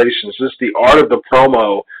conversations, just the art of the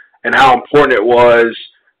promo and how important it was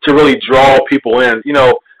to really draw people in.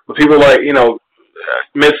 With people like,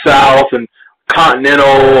 Mid-South and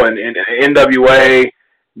Continental and NWA,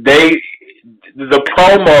 the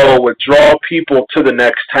promo would draw people to the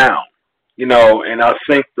next town, and I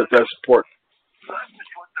think that's important. That was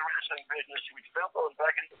what the wrestling business was built on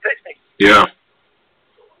back in the 50s. Yeah.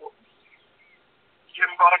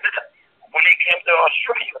 Jim Barnett, when he came to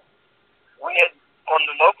Australia, we had, on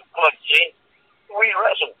the local club scene, we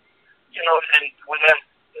wrestled, and there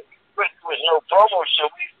was no promo, so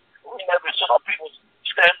we never saw people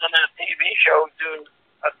standing in a TV show doing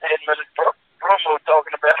a 10-minute promo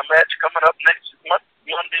talking about a match coming up next month,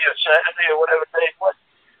 Monday or Saturday or whatever day it was.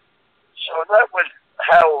 So that was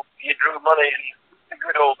how you drew money in the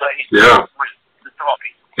good old days. Yeah. With the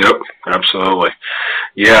talking. Yep, absolutely.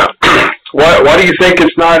 Yeah. Why do you think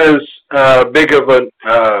it's not as big of an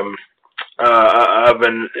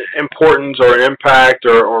importance or impact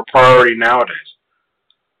or priority nowadays?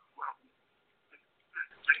 Well,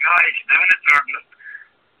 the guys doing it,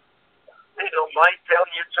 they don't mind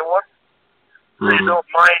telling you to what. They don't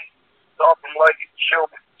mind talking like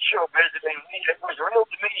show visiting me. It was real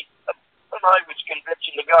to me when I was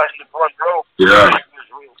convincing the guy in the front row. Yeah, It was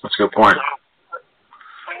real. that's a good point. So,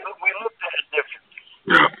 we looked at it differently.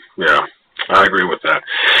 Yeah, I agree with that.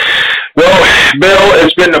 Well, Bill,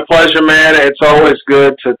 it's been a pleasure, man. It's always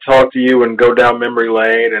good to talk to you and go down memory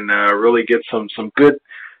lane and really get some good,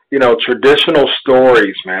 traditional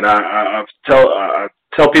stories, man. I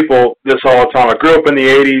tell people this all the time. I grew up in the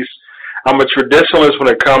 80s. I'm a traditionalist when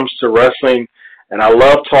it comes to wrestling, and I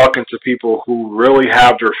love talking to people who really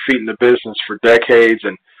have their feet in the business for decades,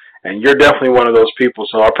 and you're definitely one of those people.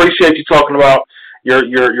 So I appreciate you talking about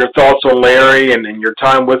your thoughts on Larry and your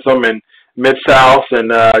time with him in Mid-South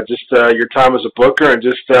and just your time as a booker, and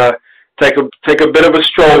just take a bit of a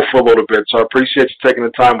stroll for a little bit. So I appreciate you taking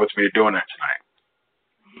the time with me and doing that tonight.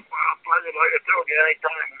 Well, pleasure, like I told you,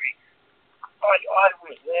 anytime I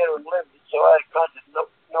was there and lived it, so I kind of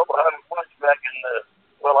know how it was back in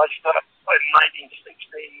I started in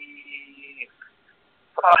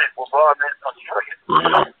 1965 with Bob in Australia.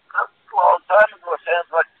 Wow. That's a long time ago. It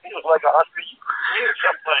feels like 100 years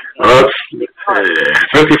sometimes. Well,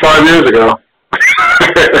 55 years ago.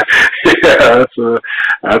 Yeah,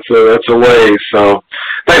 that's a ways. So,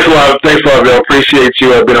 thanks a lot, Bill. Appreciate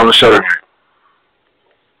you being on the show tonight.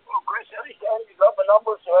 Well, Chris, anytime you got my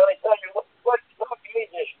number, so anytime you like to talk to me,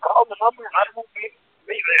 just call the number and I will be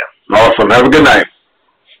there. Awesome. Have a good night.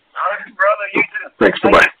 All right, brother. You too. Thanks.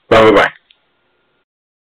 Bye-bye. Bye-bye.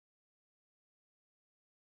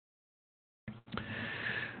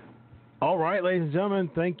 All right, ladies and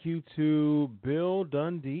gentlemen, thank you to Bill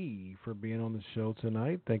Dundee for being on the show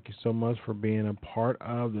tonight. Thank you so much for being a part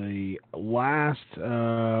of the last,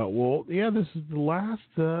 this is the last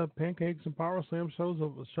Pancakes and Powerslam show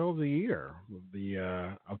of the year,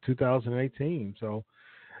 of 2018. So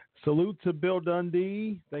salute to Bill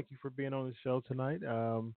Dundee. Thank you for being on the show tonight.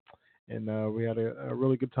 And we had a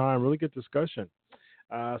really good time, really good discussion.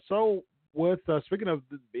 With speaking of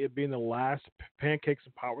it being the last Pancakes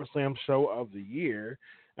and Powerslam show of the year,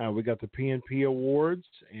 we got the PNP Awards,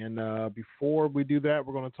 and before we do that,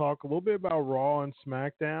 we're going to talk a little bit about Raw and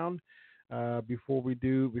SmackDown before we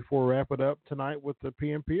wrap it up tonight with the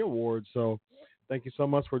PNP Awards. So, thank you so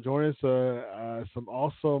much for joining us. Some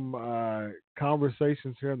awesome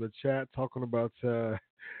conversations here in the chat talking about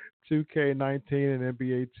 2K19 and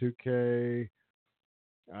NBA 2K,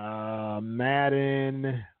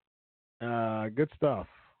 Madden. Good stuff.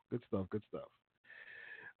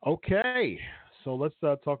 Okay, so let's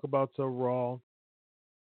talk about Raw.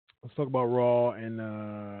 Let's talk about Raw, and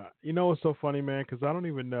it's so funny, man, because I don't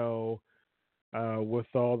even know with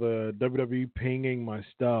all the WWE pinging my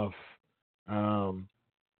stuff. I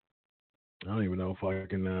don't even know if I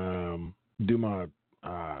can do my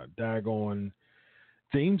daggone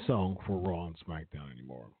theme song for Raw and SmackDown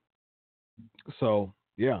anymore. So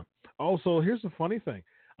yeah. Also, here's the funny thing.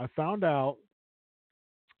 I found out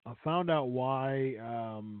why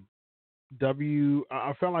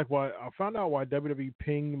why WWE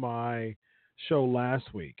pinged my show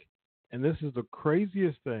last week, and this is the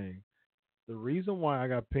craziest thing. The reason why I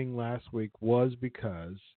got pinged last week was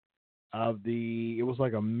because of it was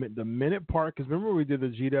like the minute part. Because remember we did the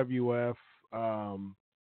GWF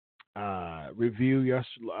review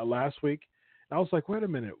last week. And I was like, wait a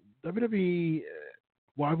minute, WWE.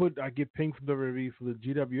 Why would I get pinged from WWE for the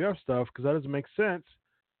GWF stuff? Because that doesn't make sense.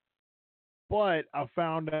 But I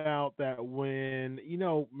found out that when,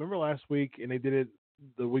 remember last week, and they did it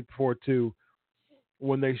the week before too,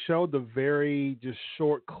 when they showed the very just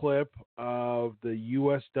short clip of the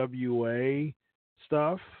USWA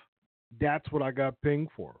stuff, that's what I got pinged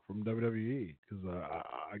for from WWE. Because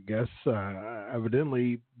I guess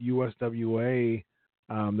evidently USWA,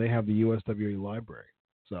 they have the USWA library.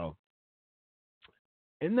 So.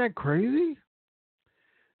 Isn't that crazy?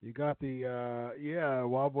 You got the,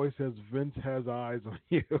 Wild Boy says Vince has eyes on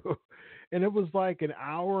you. And it was like an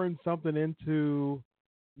hour and something into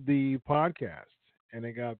the podcast, and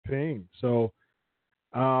it got pinged. So,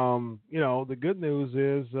 the good news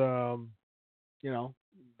is,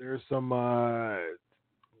 there's some,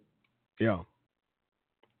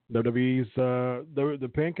 WWE's,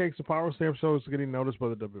 the Pancakes and Powerslam show is getting noticed by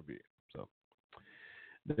the WWE. So,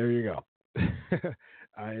 there you go.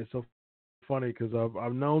 It's so funny because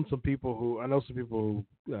I've known some people who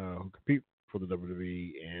compete for the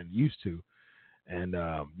WWE and used to, and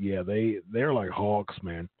they're like hawks,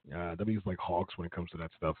 man. WWE's like hawks when it comes to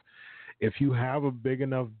that stuff. If you have a big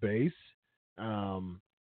enough base, they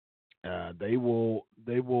will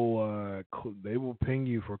ping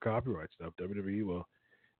you for copyright stuff. WWE will,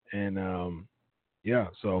 and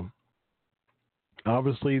so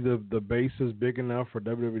obviously the base is big enough for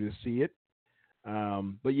WWE to see it.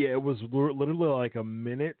 But yeah, it was literally like a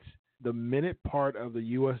minute. The minute part of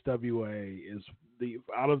the USWA is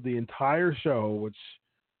out of the entire show, which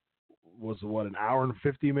was an hour and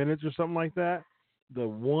 50 minutes or something like that. The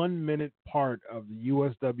 1 minute part of the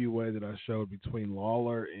USWA that I showed between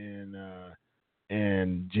Lawler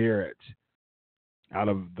and Jarrett, out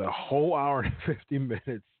of the whole hour and 50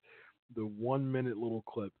 minutes, the 1 minute little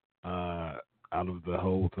clip out of the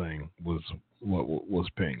whole thing was what was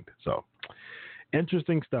pinged. So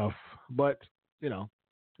interesting stuff, but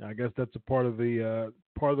I guess that's a part of the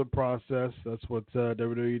process. That's what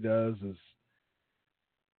WWE does. Is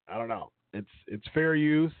I don't know. It's fair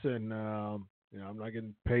use, and I'm not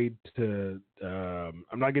getting paid I'm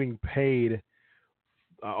not getting paid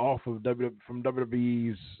off of from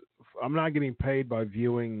WWE's. I'm not getting paid by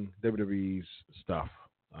viewing WWE's stuff.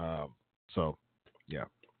 So yeah,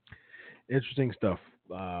 interesting stuff.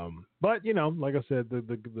 But like I said,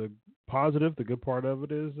 the positive, the good part of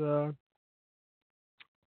it is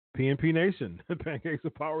PNP Nation, Pancakes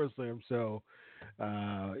and Powerslam. So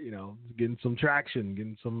getting some traction,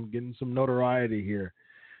 getting some notoriety here.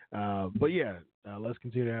 But yeah, let's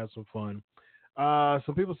continue to have some fun.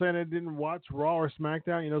 Some people saying I didn't watch Raw or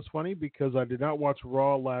SmackDown. It's funny because I did not watch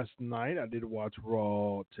Raw last night. I did watch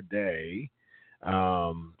Raw today.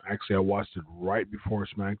 Actually, I watched it right before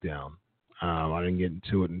SmackDown. I didn't get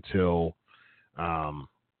into it until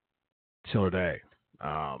today.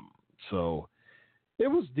 So it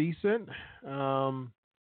was decent.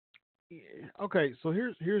 Okay, so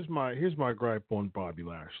here's my gripe on Bobby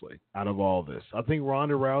Lashley. Out of all this, I think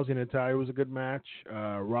Ronda Rousey and Natalya was a good match.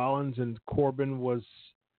 Rollins and Corbin was,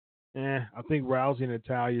 I think Rousey and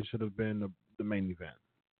Natalya should have been the main event.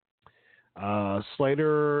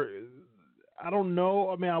 Slater, I don't know.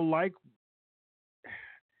 I mean,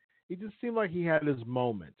 he just seemed like he had his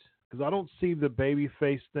moment because I don't see the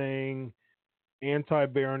babyface thing,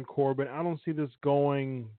 anti-Baron Corbin. I don't see this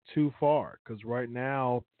going too far because right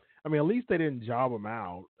now. I mean, at least they didn't job him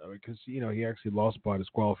out because, he actually lost by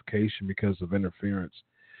disqualification because of interference.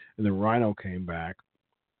 And then Rhino came back.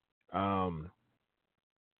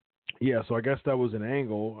 Yeah, so I guess that was an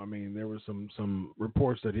angle. I mean, there were some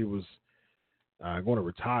reports that he was going to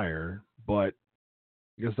retire, but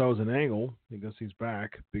I guess that was an angle. I guess he's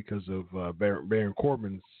back because of Baron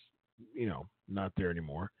Corbin's, not there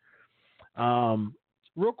anymore.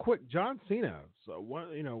 Real quick, John Cena. So,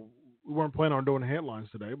 we weren't planning on doing headlines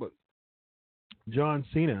today, but John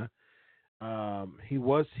Cena, he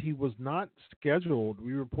was not scheduled.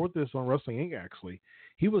 We report this on Wrestling Inc. Actually,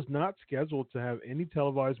 he was not scheduled to have any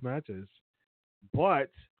televised matches, but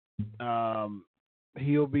they're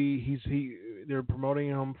promoting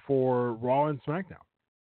him for Raw and SmackDown.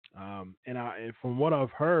 And from what I've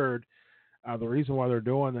heard, the reason why they're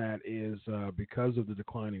doing that is because of the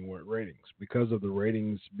declining ratings, because of the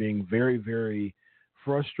ratings being very, very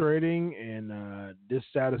frustrating and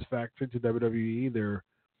dissatisfactory to WWE. They're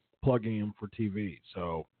plugging him for TV.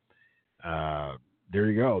 So there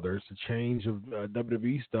you go. There's a change of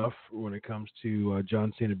WWE stuff when it comes to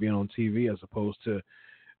John Cena being on TV, as opposed to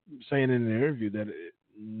saying in an interview that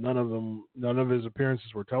none of his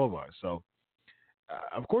appearances were televised. So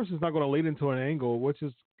of course it's not going to lead into an angle, which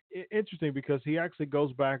is interesting because he actually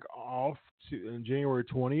goes back off to January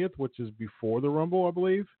 20th, which is before the Rumble, I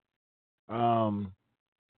believe. Because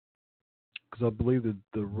I believe that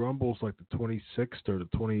the Rumble's like the 26th or the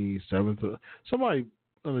 27th. Somebody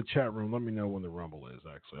in the chat room, let me know when the Rumble is,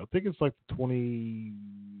 actually. I think it's like the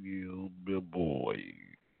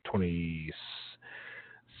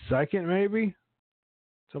 22nd, maybe?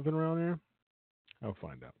 Something around there? I'll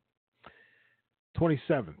find out.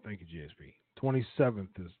 27th. Thank you, GSP.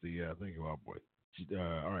 27th is the, thank you, boy.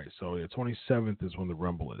 All right, so the 27th is when the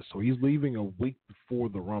Rumble is. So he's leaving a week before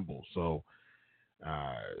the Rumble. So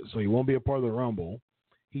he won't be a part of the Rumble.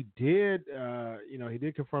 He did, he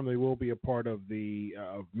did confirm that he will be a part of the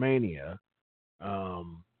of Mania.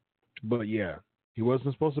 But yeah, he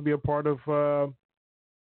wasn't supposed to be a part of the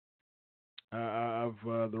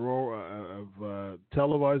Raw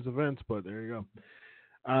televised events. But there you go.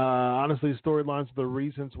 Honestly, storylines are the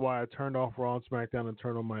reasons why I turned off Raw and SmackDown and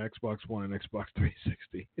turned on my Xbox One and Xbox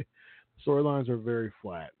 360. Storylines are very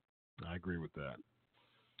flat. I agree with that.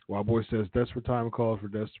 Wild Boy says desperate time calls for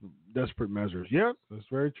desperate measures. Yep, that's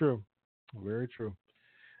very true. Very true.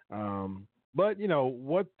 But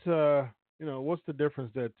what's the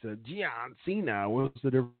difference that John Cena? What's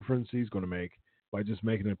the difference he's going to make by just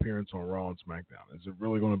making an appearance on Raw and SmackDown? Is it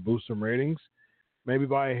really going to boost some ratings? Maybe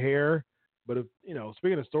by a hair. But if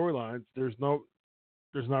speaking of storylines, there's not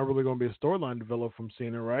really going to be a storyline developed from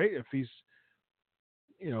Cena, right? If he's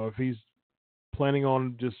planning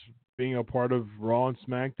on just being a part of Raw and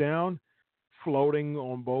SmackDown, floating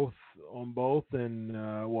on both, and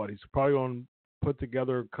he's probably going to put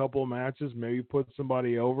together a couple of matches, maybe put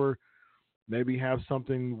somebody over, maybe have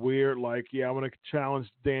something weird like, I want to challenge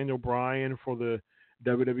Daniel Bryan for the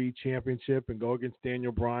WWE Championship and go against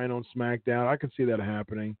Daniel Bryan on SmackDown. I can see that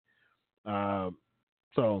happening. I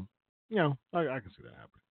can see that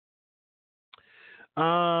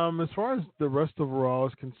happening. As far as the rest of Raw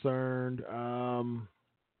is concerned,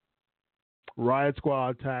 Riot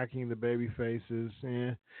Squad attacking the baby faces,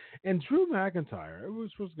 and Drew McIntyre. It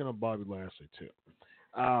was going to Bobby Lashley too.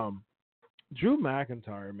 Drew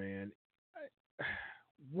McIntyre, man,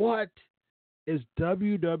 what is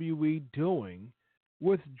WWE doing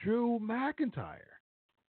with Drew McIntyre?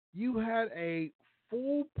 You had a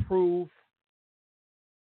foolproof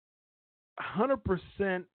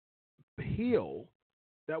 100% heel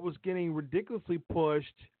that was getting ridiculously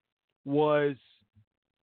pushed, was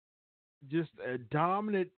just a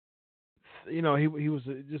dominant, he was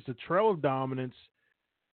just a trail of dominance,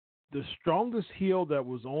 the strongest heel that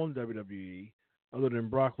was on WWE, other than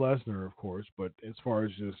Brock Lesnar, of course, but as far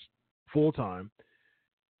as just full-time,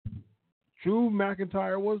 Drew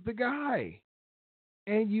McIntyre was the guy.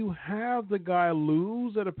 And you have the guy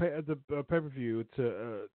lose at the pay-per-view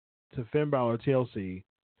to Finn Balor, TLC.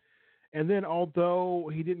 And then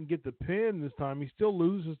although he didn't get the pin this time, he still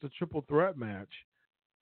loses the triple threat match.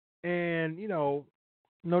 And,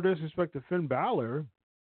 no disrespect to Finn Balor,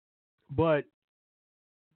 but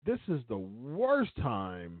this is the worst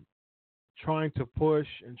time trying to push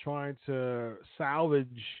and trying to salvage,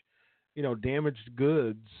 damaged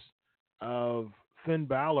goods of Finn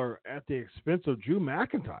Balor at the expense of Drew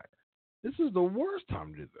McIntyre. This is the worst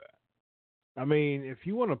time to do that. I mean, if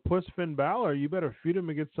you want to push Finn Balor, you better feud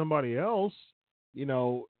him against somebody else,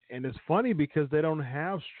 and it's funny because they don't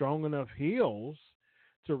have strong enough heels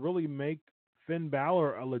to really make Finn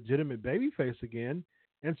Balor a legitimate babyface again.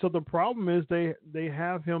 And so the problem is they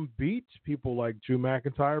have him beat people like Drew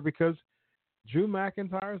McIntyre because Drew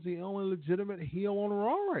McIntyre is the only legitimate heel on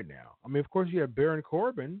Raw right now. I mean, of course, you have Baron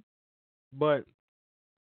Corbin, but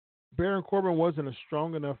Baron Corbin wasn't a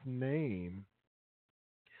strong enough name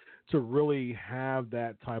to really have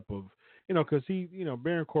that type of, because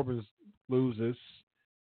Baron Corbin loses,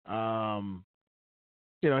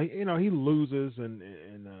 he loses and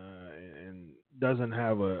doesn't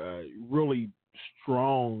have a really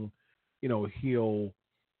strong, heel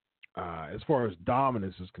as far as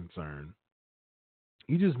dominance is concerned.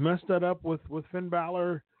 You just messed that up with Finn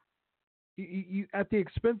Balor. You at the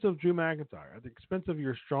expense of Drew McIntyre, at the expense of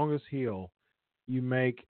your strongest heel, you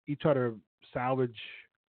try to salvage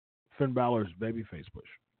Finn Balor's babyface push.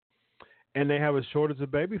 And they have a shortage of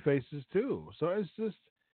babyfaces too. So it's just,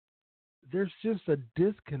 there's just a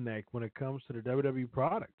disconnect when it comes to the WWE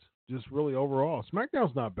product. Just really overall.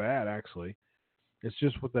 SmackDown's not bad, actually. It's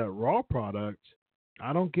just with that Raw product,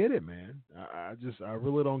 I don't get it, man. I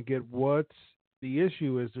really don't get what the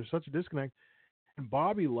issue is. There's such a disconnect. And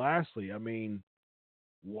Bobby Lashley, I mean,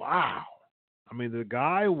 wow. I mean, the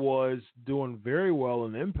guy was doing very well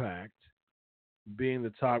in Impact, being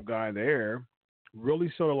the top guy there.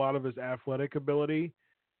 Really showed a lot of his athletic ability.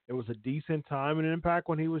 It was a decent time in Impact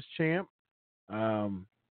when he was champ.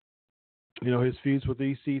 His feuds with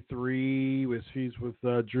EC3, his feuds with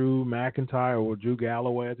Drew McIntyre or Drew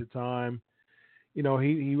Galloway at the time. He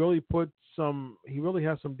really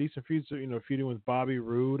has some decent feuds, feuding with Bobby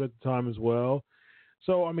Roode at the time as well.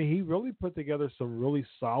 So, I mean, he really put together some really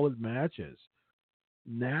solid matches.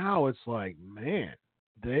 Now it's like, man,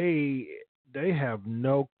 they have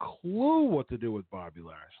no clue what to do with Bobby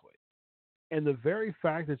Lashley. And the very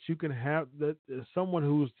fact that you can have that someone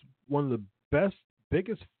who's one of the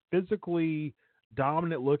biggest physically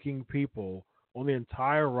dominant looking people on the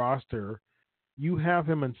entire roster, you have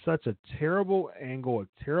him in such a terrible angle, a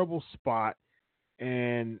terrible spot.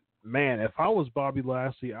 And man, if I was Bobby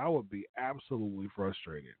Lashley, I would be absolutely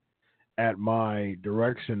frustrated at my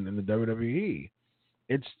direction in the WWE.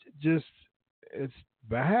 It's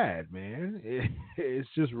bad, man. It's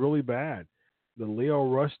just really bad. The Leo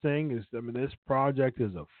Rush thing this project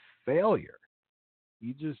is a failure.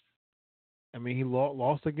 He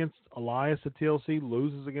lost against Elias at TLC,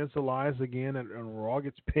 loses against Elias again, and Raw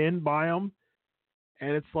gets pinned by him.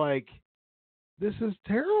 And it's like, this is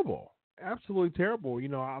terrible. Absolutely terrible.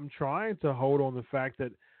 I'm trying to hold on the fact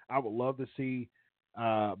that I would love to see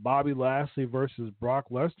Bobby Lashley versus Brock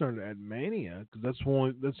Lesnar at Mania, because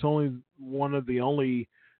that's only one of the only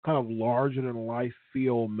kind of larger than life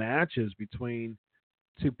feel matches between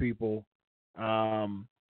two people. But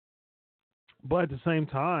at the same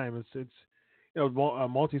time, it's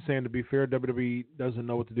Multi saying, to be fair, WWE doesn't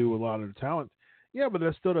know what to do with a lot of the talent. Yeah, but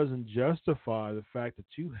that still doesn't justify the fact that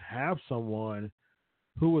you have someone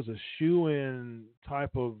who was a shoe-in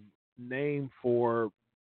type of name for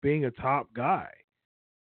being a top guy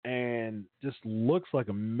and just looks like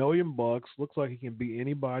 $1,000,000, looks like he can beat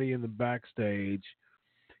anybody in the backstage.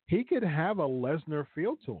 He could have a Lesnar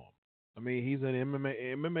feel to him. I mean, he's an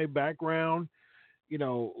MMA background,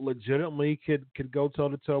 legitimately could go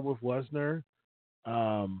toe-to-toe with Lesnar.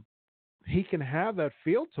 He can have that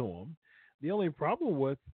feel to him. The only problem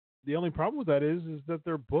with that is that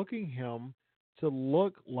they're booking him to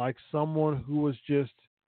look like someone who was just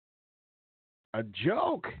a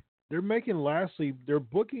joke. They're booking Lashley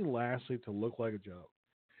to look like a joke,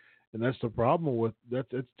 and that's the problem with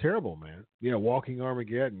that. It's terrible, man. Yeah, Walking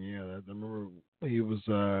Armageddon. Yeah, I remember he was.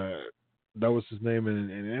 That was his name in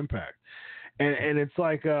Impact, and it's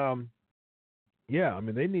like, yeah. I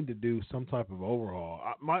mean, they need to do some type of overhaul.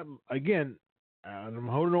 And I'm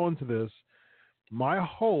holding on to this. My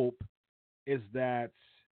hope is that.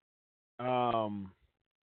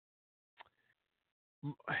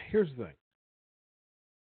 Here's the thing.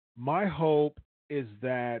 My hope is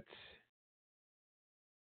that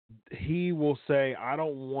he will say, I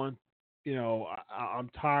don't want, I'm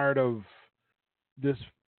tired of this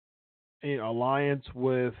alliance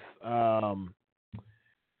with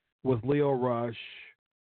Leo Rush.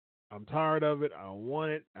 I'm tired of it. I don't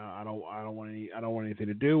want it. I don't want anything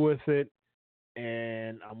to do with it.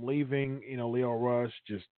 And I'm leaving, Leo Rush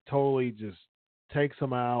just totally just takes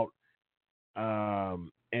him out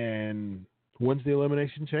and wins the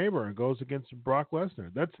Elimination Chamber and goes against Brock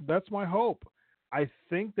Lesnar. That's my hope. I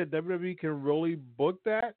think that WWE can really book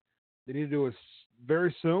that. They need to do it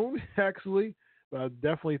very soon, actually. But I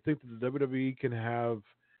definitely think that the WWE can have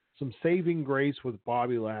some saving grace with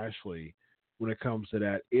Bobby Lashley when it comes to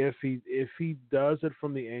that. If he does it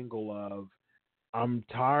from the angle of, I'm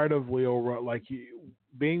tired of Leo Rush. Like,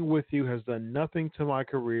 being with you has done nothing to my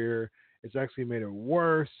career. It's actually made it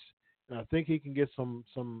worse. And I think he can get some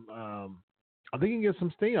I think he can get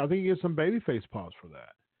some steam. I think he can get some babyface pops for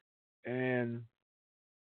that. And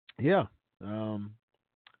yeah,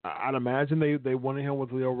 I'd imagine they wanted him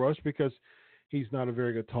with Leo Rush because he's not a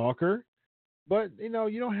very good talker. But you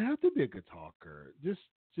don't have to be a good talker. Just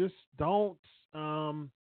don't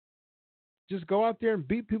just go out there and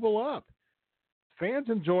beat people up. Fans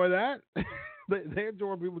enjoy that. they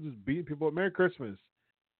enjoy when people just beat people up. Merry Christmas.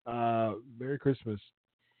 Merry Christmas.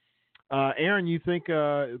 Aaron, you think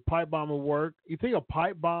a pipe bomb will work? You think a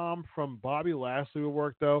pipe bomb from Bobby Lashley will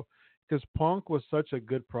work, though? Because Punk was such a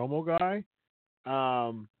good promo guy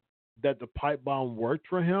that the pipe bomb worked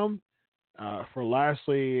for him. For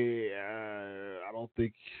Lashley, I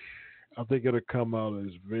think it'll come out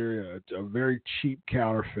as a very cheap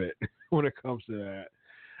counterfeit when it comes to that.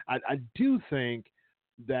 I do think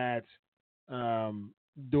that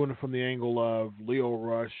doing it from the angle of Leo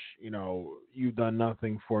Rush, you've done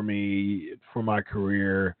nothing for me, for my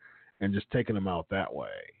career, and just taking him out that way,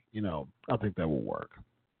 I think that will work.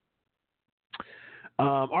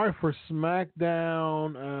 All right, for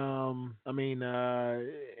SmackDown,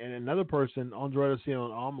 and another person, Andrade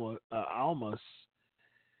Cien Almas,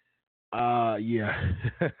 yeah,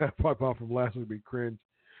 pop off from last week would be cringe.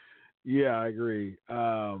 Yeah, I agree.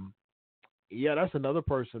 Yeah, that's another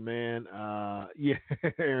person, man. Yeah,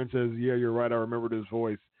 Aaron says, yeah, you're right. I remembered his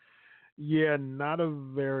voice. Yeah, not a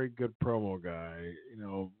very good promo guy.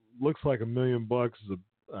 Looks like $1,000,000 is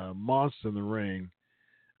a monster in the ring.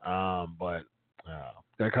 But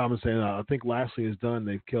that comment saying, I think Lashley is done.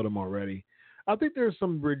 They've killed him already. I think there's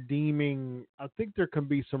some redeeming. I think there can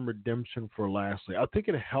be some redemption for Lashley. I think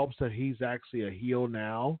it helps that he's actually a heel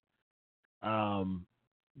now. And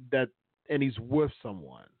he's with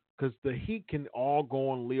someone. Because the heat can all go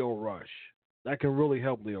on Leo Rush. That can really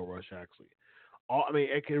help Leo Rush, actually.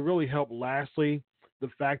 It can really help Lashley. The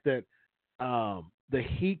fact that the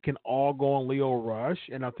heat can all go on Leo Rush,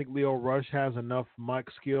 and I think Leo Rush has enough mic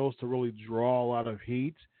skills to really draw a lot of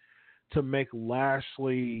heat to make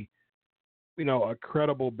Lashley, a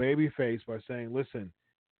credible babyface by saying, listen,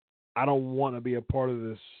 I don't want to be a part of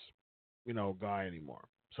this, guy anymore.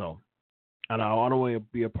 So, I don't want to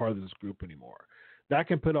be a part of this group anymore. That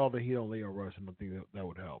can put all the heat on Leo Rush, and I think that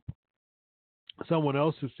would help. Someone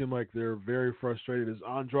else who seemed like they're very frustrated is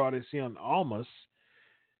Andrade Cien Almas.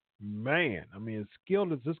 Man, as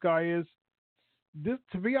skilled as this guy is, to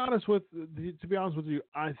be honest with you,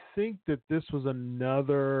 I think that this was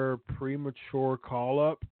another premature call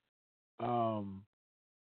up. I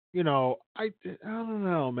don't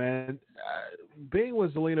know, man. Being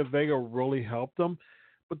with Zelina Vega really helped them.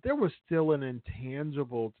 but there was still an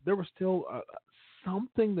intangible. There was still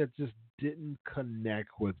something that just didn't connect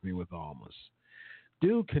with me with Almas.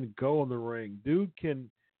 Dude can go in the ring. Dude can,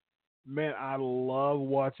 man, I love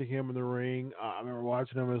watching him in the ring. I remember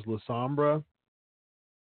watching him as La Sombra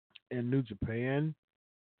in New Japan.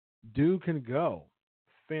 Dude can go.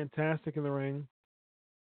 Fantastic in the ring.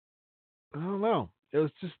 I don't know. It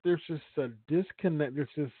was just, there's just a disconnect. There's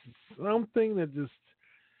just something that just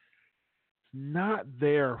not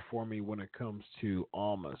there for me when it comes to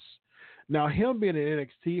Almas. Now, him being in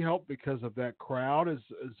NXT helped because of that crowd is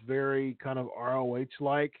very kind of ROH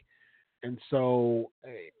like, and so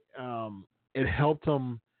it helped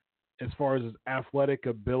him as far as his athletic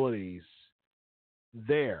abilities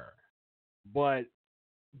there. But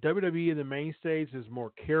WWE in the main stage is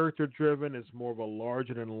more character driven. It's more of a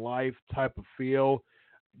larger than life type of feel.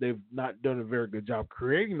 They've not done a very good job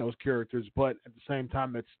creating those characters, but at the same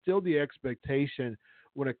time, it's still the expectation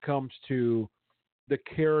when it comes to the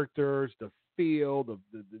characters, the feel, the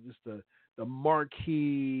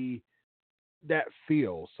marquee, that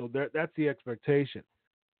feel. So that's the expectation.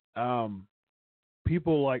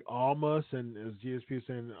 People like Almas and, as GSP is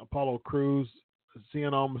saying, Apollo Crews,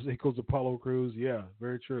 seeing Almas equals Apollo Crews. Yeah,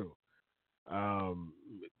 very true.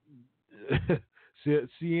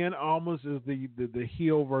 Cien Almas is the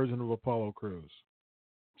heel version of Apollo Crews.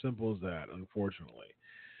 Simple as that, unfortunately.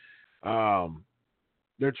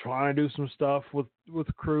 They're trying to do some stuff with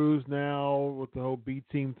Crews now, with the whole B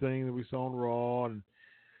team thing that we saw on Raw.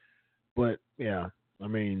 But yeah, I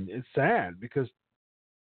mean, it's sad because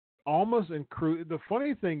Almas and Crews, the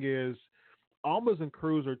funny thing is, Almas and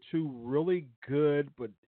Crews are two really good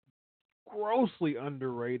but grossly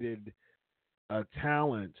underrated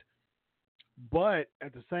talent. But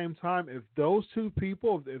at the same time, if those two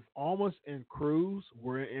people, if Almas and Crews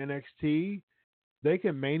were in NXT, they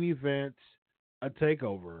can main event a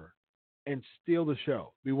takeover and steal the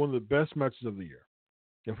show. Be one of the best matches of the year.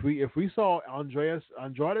 If we saw Andrade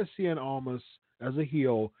Cien Almas as a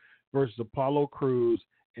heel versus Apollo Crews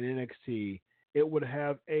in NXT, it would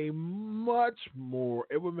have a much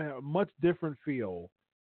different feel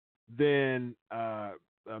than a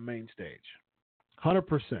main stage.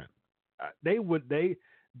 100%. They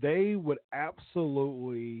would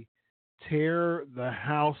absolutely tear the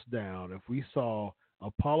house down if we saw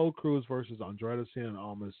Apollo Crews versus Andrade Cien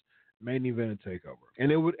Almas main event and takeover. And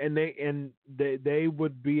they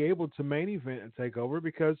would be able to main event and takeover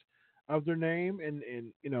because of their name, and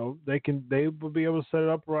you know, they would be able to set it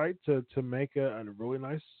up right to make a really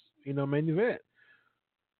nice, you know, main event.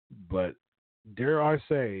 But dare I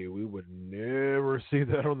say, we would never see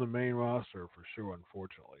that on the main roster for sure,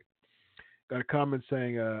 unfortunately. Got a comment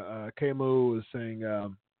saying KMU is saying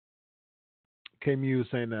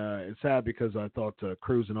it's sad because I thought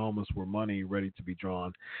Crews and Almas were money ready to be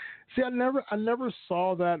drawn. See, I never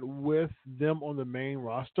saw that with them on the main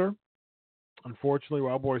roster. Unfortunately,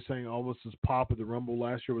 Rob Boy is saying Almas's pop at the Rumble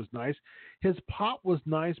last year was nice. His pop was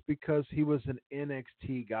nice because he was an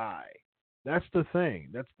NXT guy. That's the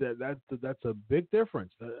thing. That's a big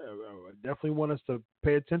difference. I definitely want us to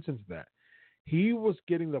pay attention to that. He was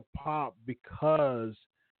getting the pop because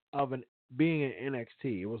of being in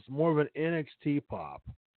NXT. It was more of an NXT pop,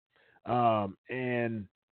 and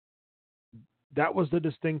that was the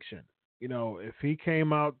distinction. You know, if he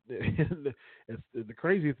came out, the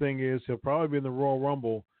crazy thing is he'll probably be in the Royal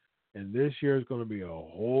Rumble, and this year is going to be a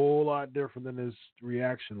whole lot different than his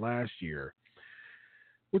reaction last year.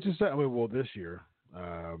 Which is, I mean, well, this year,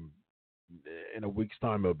 in a week's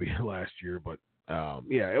time it'll be last year, but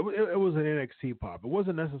yeah, it was an NXT pop. It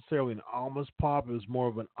wasn't necessarily an Almas pop. It was more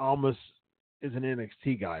of an Almas is an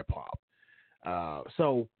NXT guy pop.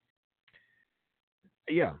 So,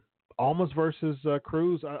 yeah, Almas versus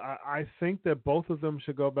Crews. I think that both of them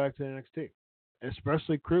should go back to NXT,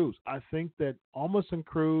 especially Crews. I think that Almas and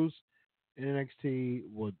Crews in NXT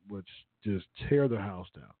would just tear the house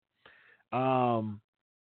down.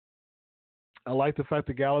 I like the fact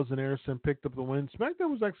that Gallows and Anderson picked up the win.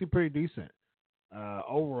 SmackDown was actually pretty decent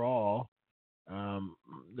overall.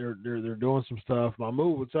 They're doing some stuff.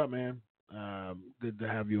 Mahmood, what's up, man? Good to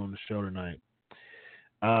have you on the show tonight.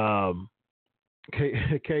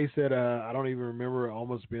 Kay said, I don't even remember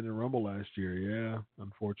almost being in the Rumble last year. Yeah,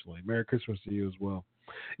 unfortunately. Merry Christmas to you as well.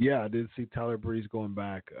 Yeah, I did see Tyler Breeze going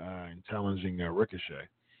back and challenging Ricochet.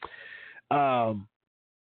 Yeah,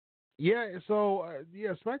 so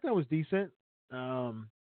SmackDown was decent.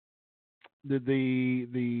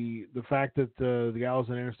 The fact that the Gallows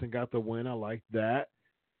and Anderson got the win, I like that.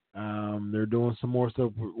 They're doing some more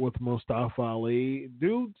stuff with Mustafa Ali.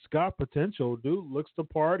 Dude's got potential. Dude looks the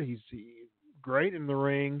part. He's great in the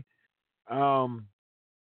ring.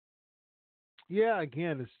 yeah,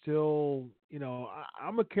 again, it's still,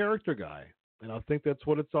 I'm a character guy, and I think that's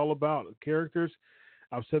what it's all about. Characters.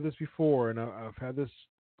 I've said this before, and I've had this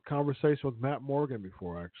conversation with Matt Morgan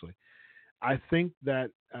before, actually. I think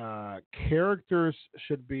that characters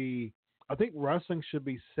should be. I think wrestling should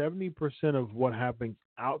be 70% of what happens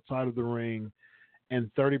outside of the ring, and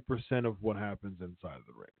 30% of what happens inside of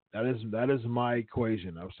the ring. That is my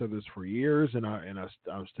equation. I've said this for years, and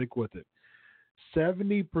I'll stick with it.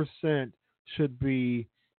 70% should be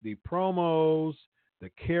the promos, the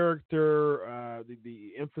character,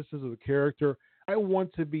 the emphasis of the character. I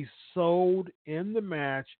want to be sold in the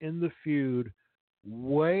match, in the feud,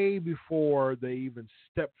 way before they even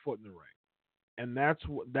step foot in the ring. And that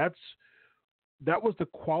was the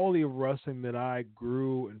quality of wrestling that I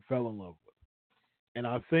grew and fell in love with. And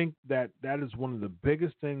I think that is one of the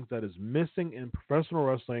biggest things that is missing in professional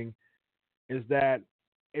wrestling, is that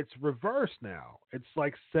it's reversed now. It's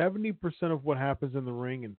like 70% of what happens in the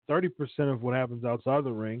ring and 30% of what happens outside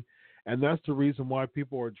the ring. And that's the reason why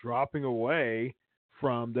people are dropping away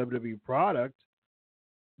from WWE product,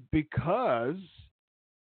 because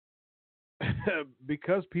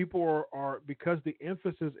people are because the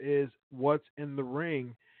emphasis is what's in the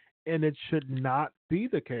ring, and it should not be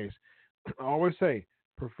the case. I always say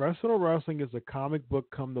professional wrestling is a comic book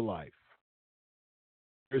come to life.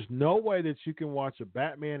 There's no way that you can watch a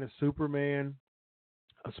Batman, a Superman,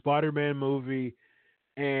 a Spider-Man movie,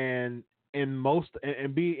 and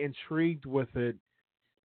be intrigued with it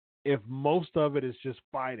if most of it is just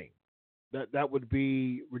fighting. That would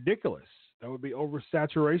be ridiculous. That would be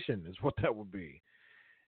oversaturation, is what that would be.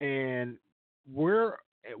 And when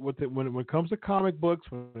it comes to comic books,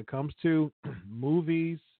 when it comes to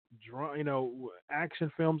movies,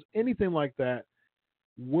 action films, anything like that,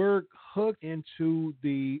 we're hooked into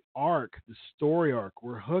the arc, the story arc.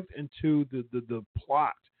 We're hooked into the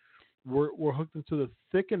plot. We're hooked into the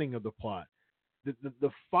thickening of the plot.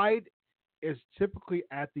 The fight is typically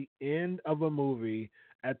at the end of a movie,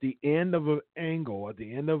 at the end of an angle, at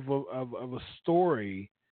the end of a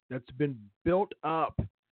story that's been built up,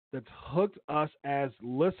 that's hooked us as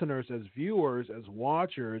listeners, as viewers, as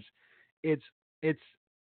watchers. It's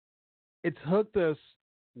hooked us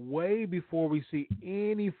way before we see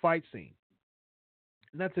any fight scene.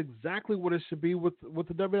 And that's exactly what it should be with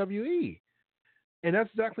the WWE. And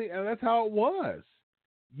that's how it was.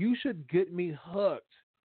 You should get me hooked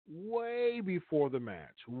way before the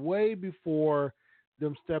match, way before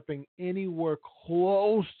them stepping anywhere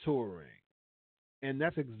close to a ring. And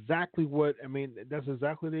that's exactly that's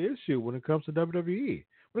exactly the issue when it comes to WWE.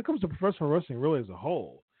 When it comes to professional wrestling really as a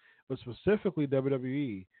whole, but specifically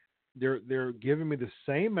WWE, they're giving me the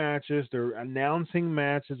same matches. They're announcing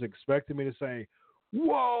matches, expecting me to say,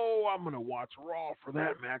 "Whoa, I'm going to watch Raw for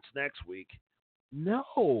that match next week."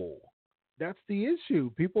 No, that's the issue.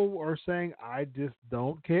 People are saying, "I just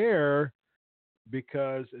don't care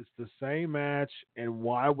because it's the same match, and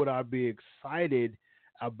why would I be excited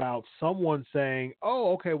about someone saying,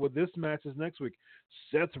 oh, okay, well, this match is next week.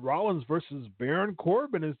 Seth Rollins versus Baron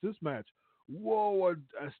Corbin is this match. Whoa,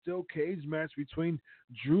 a steel cage match between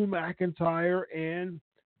Drew McIntyre and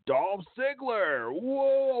Dolph Ziggler.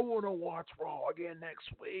 Whoa, I want to watch Raw again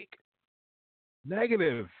next week."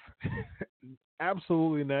 Negative.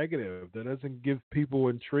 Absolutely negative. That doesn't give people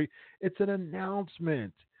intrigue. It's an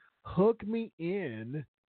announcement. Hook me in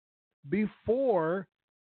before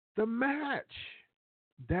the match.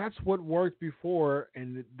 That's what worked before,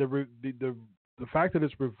 and the fact that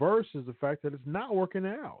it's reversed is the fact that it's not working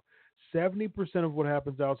out. 70% of what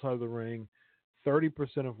happens outside of the ring,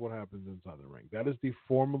 30% of what happens inside the ring. That is the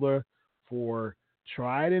formula for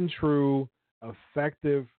tried and true,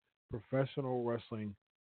 effective professional wrestling,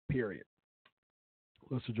 period.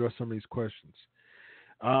 Let's address some of these questions.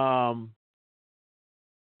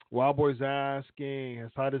 Wild Boy's asking,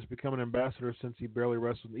 has Titus become an ambassador since he barely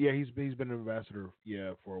wrestled? Yeah, he's been an ambassador,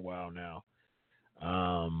 for a while now.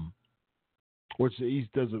 Which he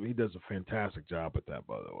does a fantastic job at that,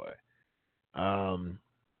 by the way.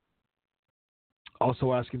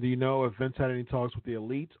 Also asking, do you know if Vince had any talks with the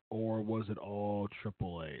Elite, or was it all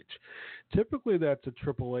Triple H? Typically, that's a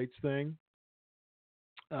Triple H thing.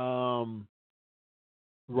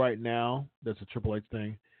 Right now, that's a Triple H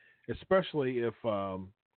thing, especially if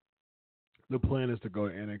the plan is to go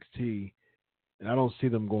to NXT, and I don't see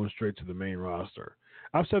them going straight to the main roster.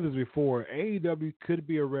 I've said this before, AEW could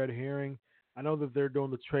be a red herring. I know that they're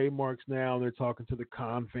doing the trademarks now, and they're talking to the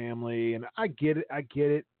Khan family, and I get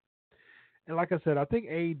it. And like I said, I think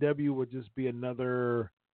AEW would just be it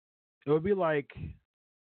would be like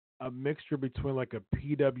a mixture between like a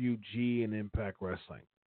PWG and Impact Wrestling.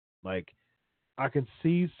 Like, I can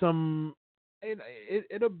see some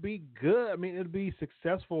it'll be good. I mean, it'll be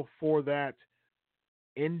successful for that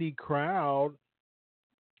indie crowd,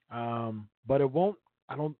 but it won't.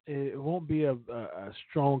 I don't. It won't be a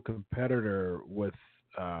strong competitor with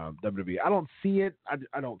WWE. I don't see it.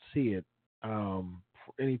 I don't see it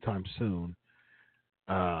anytime soon.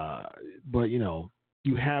 But you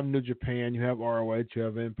have New Japan, you have ROH, you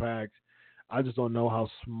have Impact. I just don't know how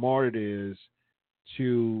smart it is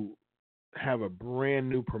to have a brand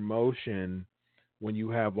new promotion when you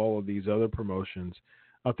have all of these other promotions.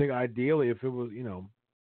 I think ideally, if it was,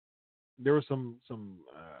 there were some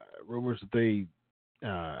rumors that they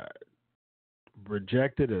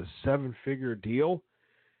rejected a 7-figure deal.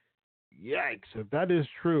 Yikes! If that is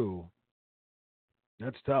true,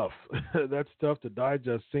 that's tough. That's tough to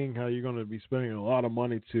digest. Seeing how you're going to be spending a lot of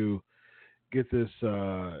money to get this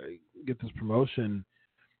promotion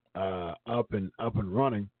up and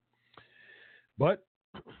running. But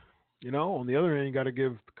on the other hand, you got to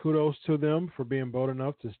give kudos to them for being bold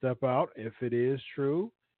enough to step out. If it is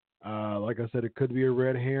true, like I said, it could be a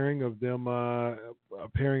red herring of them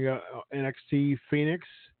appearing NXT Phoenix,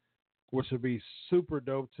 which would be super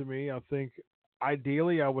dope to me. I think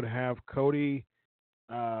ideally I would have Cody,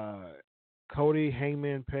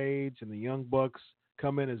 Hangman Page, and the Young Bucks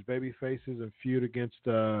come in as baby faces and feud against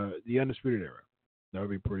the Undisputed Era. That would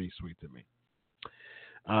be pretty sweet to me.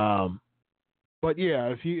 But yeah,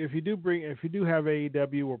 if you do have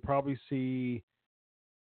AEW, we'll probably see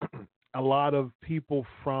a lot of people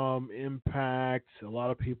from Impact, a lot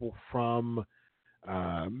of people from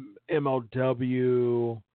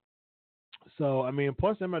MLW. So I mean,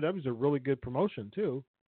 plus MLW is a really good promotion too.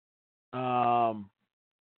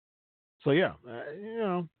 So yeah,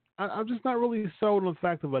 I'm just not really sold on the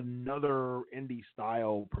fact of another indie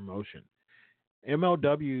style promotion.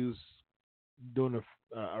 MLW's doing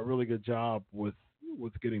a really good job with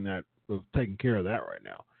getting that, with taking care of that right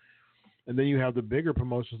now. And then you have the bigger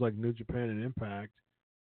promotions like New Japan and Impact,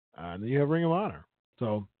 and then you have Ring of Honor.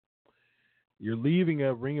 So you're leaving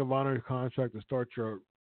a Ring of Honor contract to start your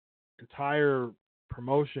entire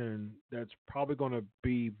promotion that's probably going to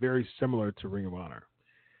be very similar to Ring of Honor.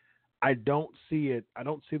 I don't see it. I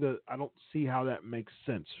don't see how that makes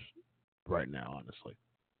sense right now, honestly.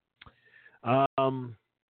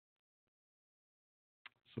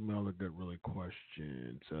 Some other good, really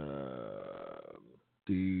questions.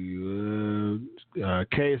 Kay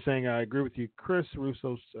is saying, I agree with you, Chris.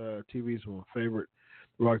 Russo's TV is my favorite.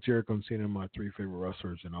 Rock, Jericho, and Cena are my 3 favorite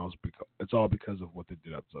wrestlers, and it's all because of what they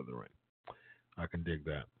did outside the ring. I can dig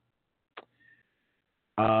that.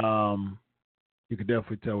 You can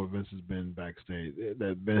definitely tell what Vince has been backstage.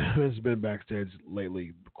 Vince has been backstage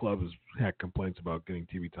lately. The club has had complaints about getting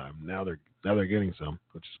TV time. Now they're getting some,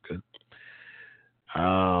 which is good.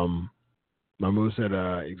 Mamu said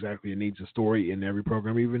exactly. It needs a story in every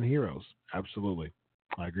program, even Heroes. Absolutely,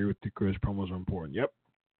 I agree with you, Chris. Promos are important. Yep.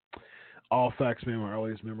 All facts, man. My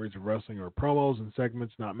earliest memories of wrestling are promos and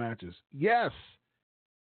segments, not matches. Yes.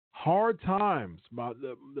 Hard Times. About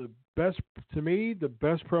the best, to me, the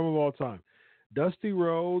best promo of all time. Dusty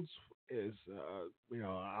Rhodes is,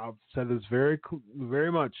 I've said this very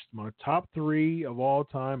much. My top 3 of all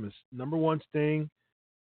time is number 1 Sting,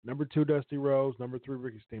 number 2 Dusty Rhodes, number 3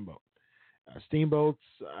 Ricky Steamboat. Steamboat's,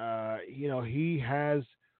 he has,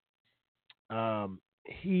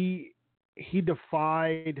 he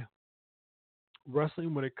defied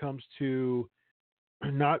wrestling when it comes to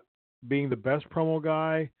not being the best promo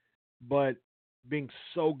guy, but being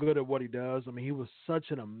so good at what he does. I mean, he was such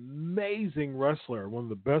an amazing wrestler, one of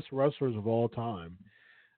the best wrestlers of all time,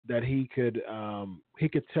 that he could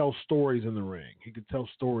tell stories in the ring. He could tell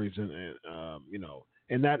stories, and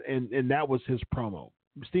that was his promo.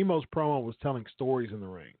 Steamboat's promo was telling stories in the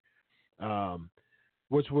ring,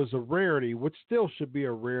 which was a rarity, which still should be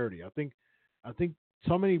a rarity. I think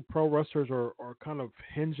so many pro wrestlers are kind of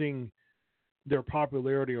hinging their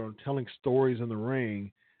popularity on telling stories in the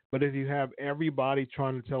ring. But if you have everybody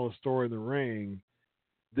trying to tell a story in the ring,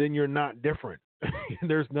 then you're not different.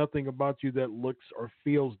 There's nothing about you that looks or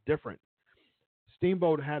feels different.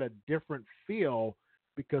 Steamboat had a different feel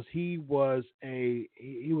because he was a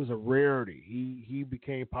rarity. He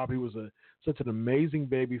became pop. He was such an amazing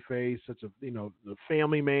baby face, such a the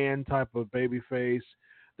family man type of baby face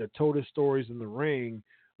that told his stories in the ring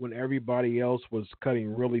when everybody else was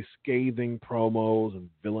cutting really scathing promos and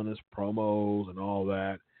villainous promos and all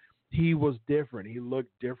that. He was different. He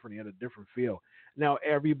looked different. He had a different feel. Now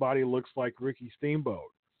everybody looks like Ricky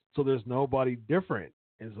Steamboat, so there's nobody different,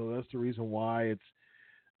 and so that's the reason why it's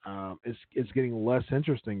getting less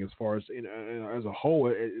interesting as far as as a whole.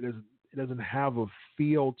 It doesn't have a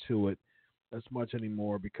feel to it as much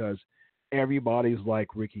anymore because everybody's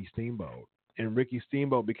like Ricky Steamboat. And Ricky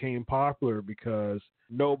Steamboat became popular because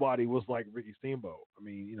nobody was like Ricky Steamboat. I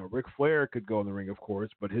mean, Ric Flair could go in the ring, of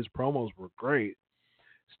course, but his promos were great.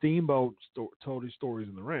 Steamboat told his stories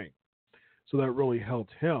in the ring, so that really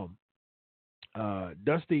helped him.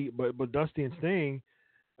 Dusty, but Dusty and Sting,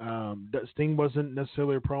 Sting wasn't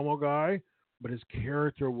necessarily a promo guy, but his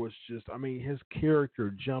character was just, his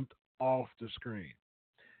character jumped off the screen.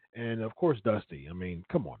 And of course, Dusty,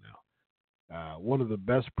 come on now. One of the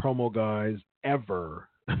best promo guys ever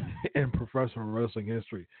in professional wrestling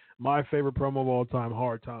history. My favorite promo of all time,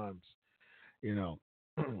 Hard Times.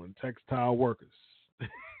 When textile workers.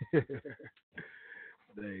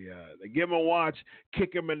 They give him a watch,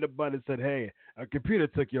 kick him in the butt, and said, "Hey, a computer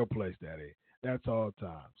took your place, Daddy." That's all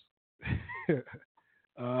times.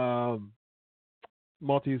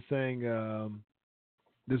 Multi is saying,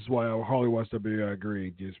 this is why I hardly watch WWE. I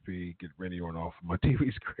agree. GSP, get ready on off my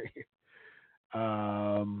TV screen.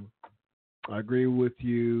 I agree with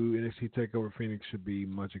you. NXT TakeOver Phoenix should be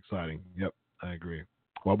much exciting. Yep, I agree.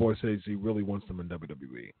 My boy says he really wants them in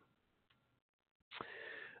WWE.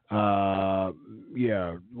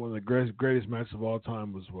 Yeah, one of the greatest matches of all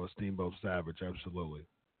time was Steamboat Savage. Absolutely.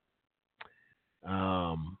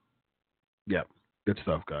 Yeah, good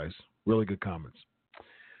stuff, guys. Really good comments.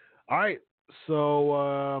 All right,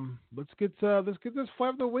 so let's get this flavor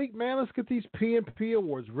of the week, man. Let's get these P&P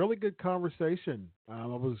awards. Really good conversation. I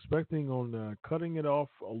was expecting on cutting it off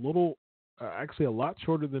a little, actually a lot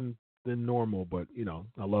shorter than normal, but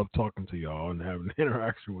I love talking to y'all and having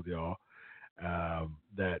interaction with y'all. Yeah,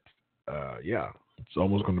 it's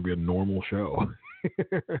almost going to be a normal show.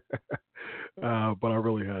 But I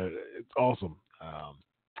really had it. It's awesome.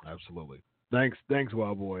 Absolutely. Thanks,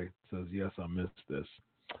 Wild Boy. Says, yes, I missed this.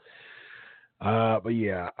 But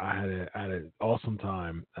yeah, I had an awesome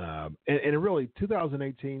time. And really,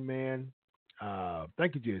 2018, man,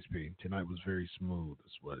 thank you, GSP. Tonight was very smooth,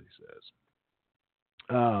 is what he says.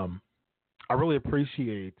 I really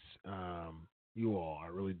appreciate you all. I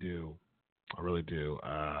really do.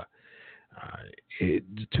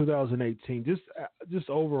 2018, just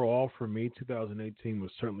overall for me, 2018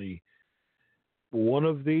 was certainly one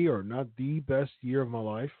of the, or not the best year of my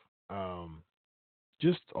life.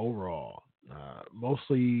 Just overall,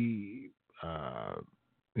 mostly,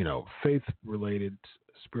 faith related,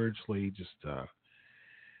 spiritually. Just,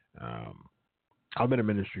 I've been in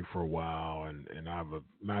ministry for a while, and I have a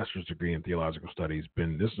master's degree in theological studies.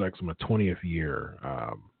 This is actually my 20th year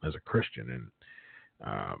as a Christian, and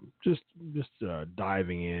just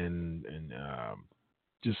diving in and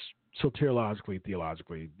just soteriologically,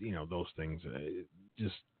 theologically, those things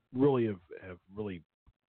just really have really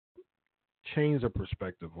changed the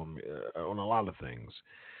perspective on me, on a lot of things.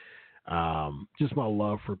 Just my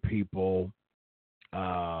love for people,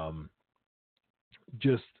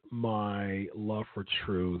 just my love for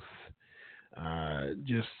truth,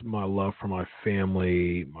 just my love for my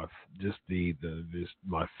family, my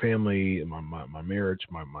family, my marriage,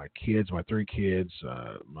 my kids, my 3 kids,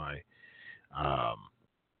 my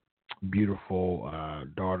beautiful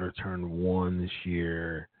daughter turned 1 this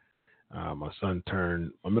year. My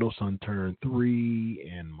middle son turned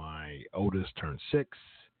 3, and my oldest turned 6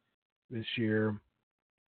 this year.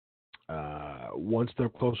 One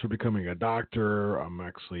step closer to becoming a doctor. I'm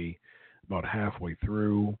actually about halfway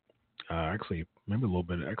through. Actually, maybe a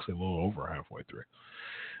little over halfway through.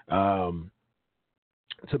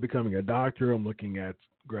 To becoming a doctor, I'm looking at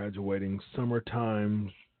graduating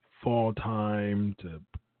summertime, fall time to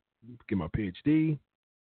get my PhD.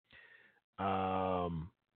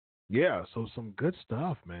 Yeah, so some good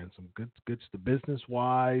stuff, man. Some good stuff business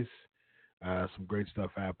wise. Some great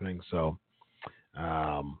stuff happening. So,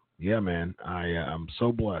 yeah, man, I'm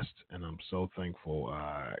so blessed and I'm so thankful.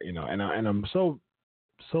 And I'm so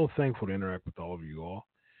thankful to interact with all of you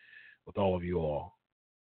all.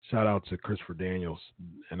 Shout out to Christopher Daniels,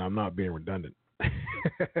 and I'm not being redundant.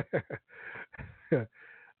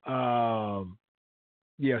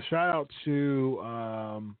 Yeah, shout out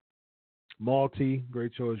to Malty,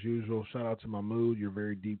 great show as usual. Shout out to Mahmood, you're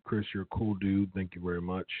very deep, Chris. You're a cool dude. Thank you very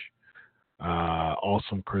much.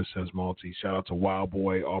 Awesome, Chris says Malty. Shout out to Wild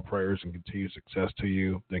Boy. All prayers and continued success to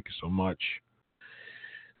you. Thank you so much.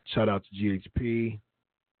 Shout out to GHP.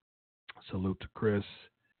 Salute to Chris.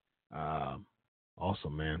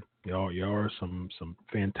 Awesome, man. Y'all are some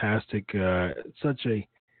fantastic. Such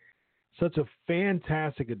a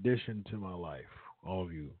fantastic addition to my life. All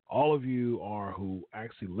of you are who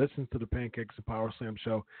actually listens to the Pancakes and Power Slam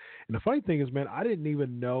show. And the funny thing is, man, I didn't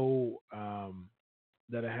even know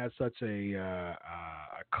that it had such a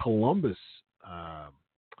Columbus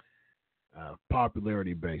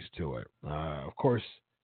popularity base to it. Of course,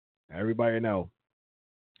 everybody know,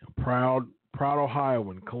 proud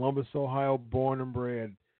Ohioan, Columbus, Ohio, born and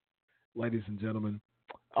bred, ladies and gentlemen.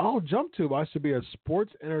 I'll jump to. I should be a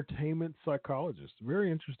sports entertainment psychologist.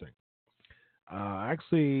 Very interesting. I'm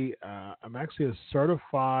actually a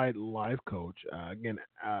certified life coach. Again,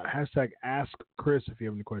 hashtag Ask Chris if you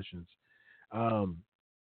have any questions. I'm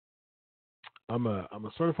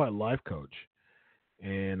a certified life coach,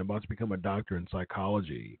 and about to become a doctor in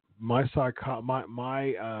psychology. My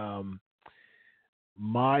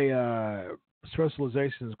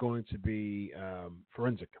specialization is going to be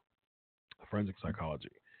forensic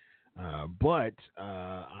psychology. But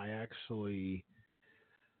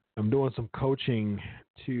I'm doing some coaching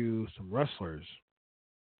to some wrestlers,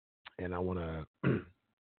 and I want to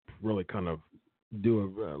really kind of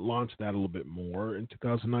launch that a little bit more in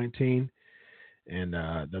 2019. And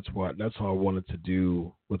that's how I wanted to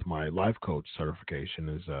do with my life coach certification,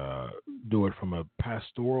 is do it from a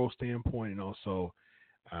pastoral standpoint and also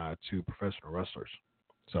to professional wrestlers.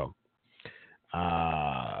 So,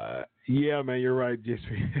 yeah, man, you're right,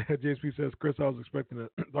 JSP. JSP says, Chris, I was expecting a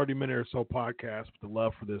 30-minute or so podcast, but the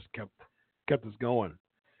love for this kept us going.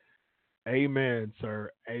 Amen,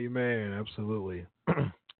 sir. Amen. Absolutely.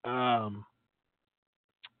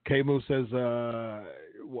 K-Moo says,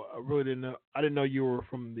 well, I really didn't know. I didn't know you were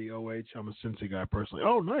from the OH. I'm a Cincy guy personally.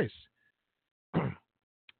 Oh, nice.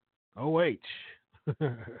 OH.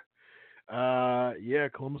 Yeah,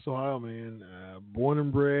 Columbus, Ohio, man. Born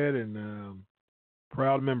and bred and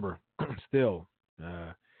proud member still.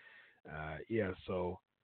 Yeah, so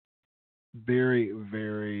very,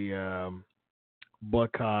 very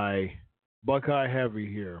Buckeye heavy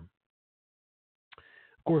here.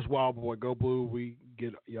 Of course, Wild Boy, go Blue. We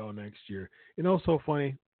get y'all next year. You know, so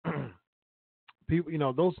funny. People, you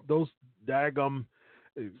know, those daggum.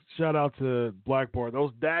 Shout out to Blackboard.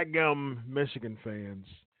 Those daggum Michigan fans.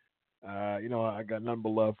 You know, I got nothing but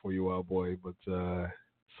love for you, Wild Boy. But so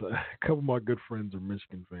a couple of my good friends are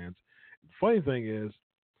Michigan fans. The funny thing is,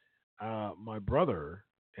 my brother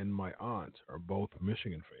and my aunt are both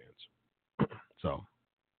Michigan fans. So,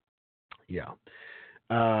 yeah.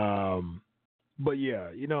 But yeah,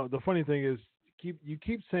 you know, the funny thing is, you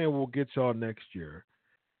keep saying we'll get y'all next year.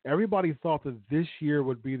 Everybody thought that this year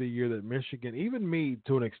would be the year that Michigan, even me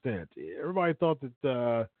to an extent, everybody thought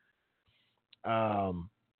that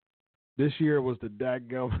this year was the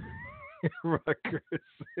dadgum Rutgers.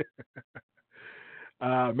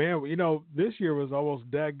 Man, you know, this year was almost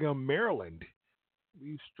dadgum Maryland.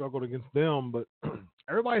 We struggled against them, but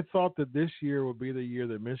everybody thought that this year would be the year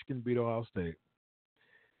that Michigan beat Ohio State.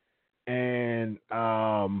 And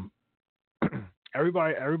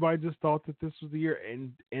everybody just thought that this was the year,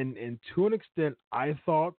 and to an extent, I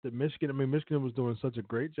thought that Michigan was doing such a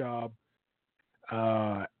great job,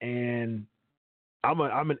 and I'm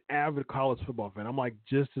an avid college football fan. I'm like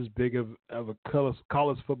just as big of a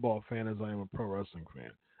college football fan as I am a pro wrestling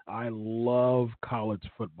fan. I love college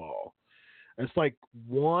football. It's like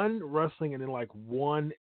one wrestling and then like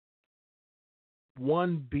one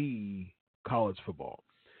B college football.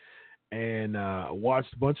 And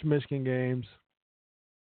watched a bunch of Michigan games.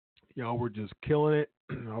 Y'all were just killing it.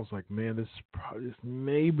 I was like, man, this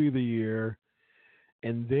may be the year.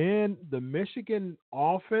 And then the Michigan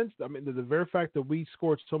offense, I mean, the very fact that we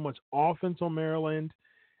scored so much offense on Maryland,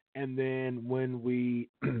 and then when we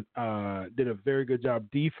did a very good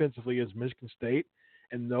job defensively against Michigan State,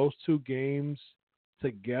 and those two games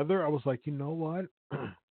together, I was like, you know what?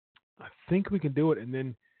 I think we can do it. And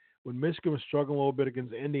then when Michigan was struggling a little bit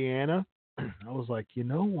against Indiana, I was like, you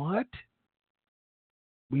know what?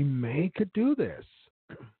 We could do this.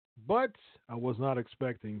 But I was not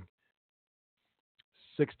expecting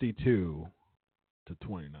 62-29.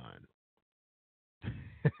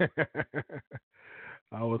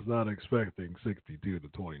 I was not expecting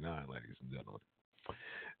 62-29, ladies and gentlemen.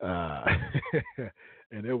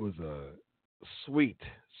 And it was a sweet,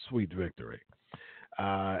 sweet victory.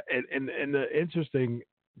 And the interesting,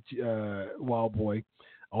 Wild Boy,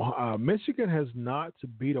 Michigan has not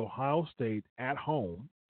beat Ohio State at home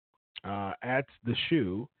at the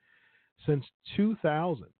Shoe since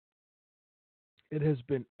 2000. It has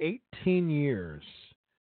been 18 years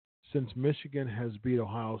since Michigan has beat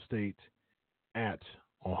Ohio State at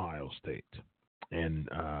Ohio State. And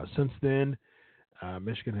since then,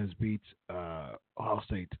 Michigan has beat Ohio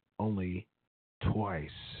State only twice.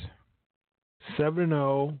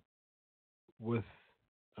 7-0 with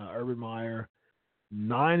Urban Meyer,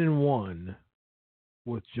 9-1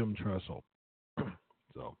 with Jim Tressel.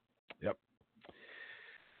 So, yep.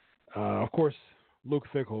 Of course, Luke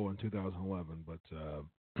Fickle in 2011, but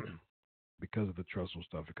because of the Tressel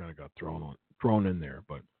stuff, it kind of got thrown in there.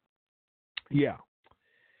 But yeah,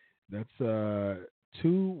 that's 2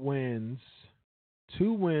 wins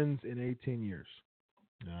in 18 years.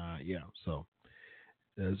 Yeah, so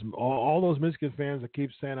there's all those Michigan fans that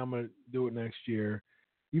keep saying I'm going to do it next year.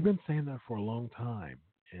 You've been saying that for a long time,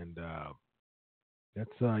 and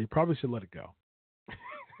that's you probably should let it go.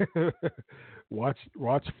 watch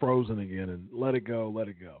Frozen again and let it go. All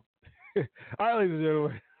right, ladies and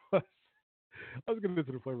gentlemen, let's get into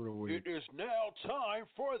the flavor of the week. It is now time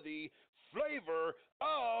for the flavor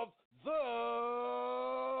of the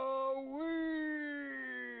week.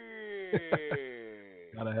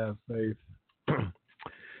 Gotta have faith.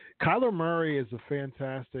 Kyler Murray is a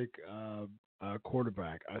fantastic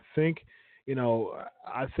quarterback. I think,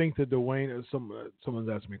 that Dwayne. Someone's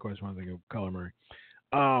asking me a question when I think of Kyler Murray.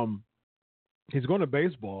 He's going to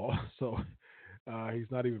baseball, so he's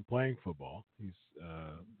not even playing football. He's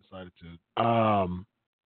decided to.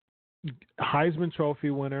 Heisman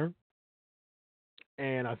Trophy winner,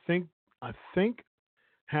 and I think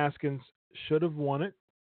Haskins should have won it.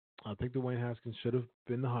 I think Dwayne Haskins should have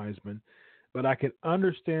been the Heisman, but I can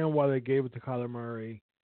understand why they gave it to Kyler Murray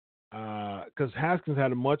because Haskins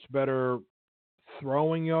had a much better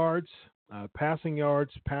throwing yards, passing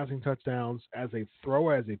touchdowns as a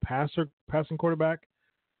passing quarterback.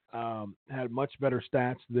 Had much better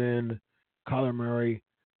stats than Kyler Murray,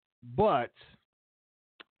 but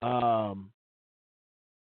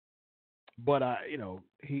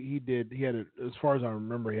he had as far as I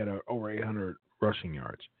remember, he had over 800 rushing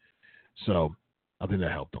yards. So I think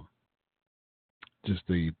that helped him. Just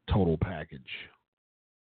the total package.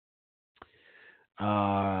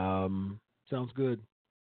 Sounds good.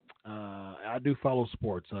 I do follow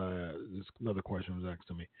sports. This another question was asked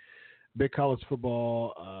to me. Big college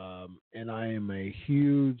football, and I am a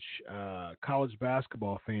huge college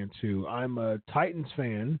basketball fan too. I'm a Titans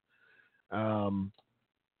fan,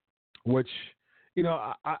 which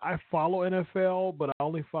I follow NFL, but I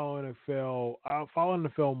only follow NFL. I follow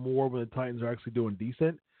NFL more when the Titans are actually doing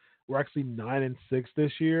decent. We're actually 9-6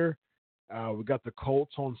 this year. We got the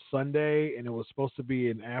Colts on Sunday, and it was supposed to be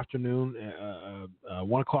an afternoon,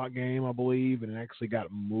 1:00 game, I believe, and it actually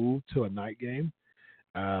got moved to a night game.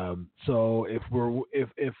 So if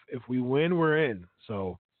we win, we're in.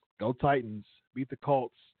 So go Titans, beat the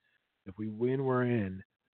Colts. If we win, we're in.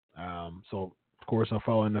 So of course I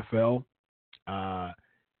follow NFL.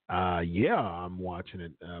 Yeah, I'm watching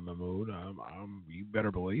it, Mahmoud. You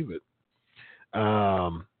better believe it.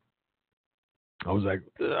 I was like,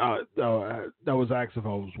 that was asked if I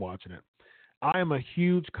was watching it. I am a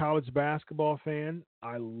huge college basketball fan.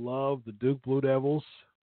 I love the Duke Blue Devils.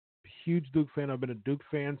 Huge Duke fan. I've been a Duke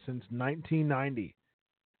fan since 1990.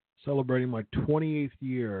 Celebrating my 28th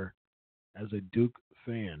year as a Duke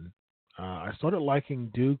fan. I started liking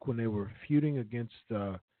Duke when they were feuding against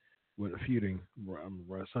I'm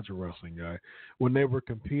such a wrestling guy. When they were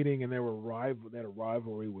competing and they had a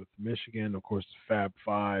rivalry with Michigan, of course, the Fab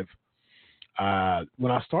Five.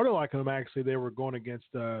 When I started liking them, actually, they were going against.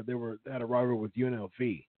 Had a rivalry with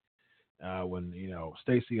UNLV. When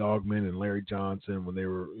Stacey Augmon and Larry Johnson, when they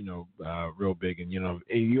were real big in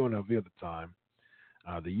UNLV at the time.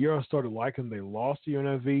 The year I started liking them, they lost to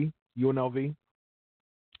UNLV,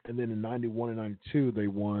 and then in '91 and '92 they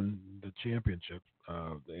won the championship,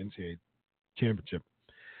 the NCAA championship,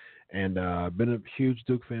 and been a huge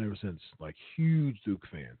Duke fan ever since. Like huge Duke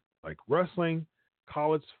fan, like wrestling.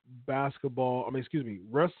 College basketball.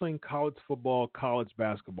 Wrestling, college football, college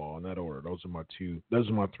basketball in that order. Those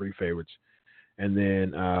are my 3 favorites. And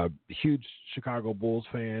then huge Chicago Bulls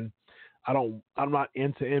fan. I'm not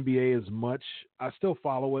into NBA as much. I still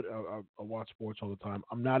follow it. I watch sports all the time.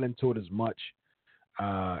 I'm not into it as much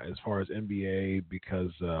as far as NBA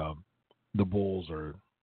because the Bulls are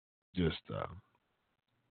just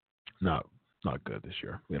not good this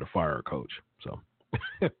year. We had to fire our coach. So.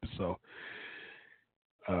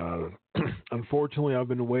 Unfortunately, I've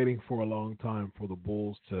been waiting for a long time for the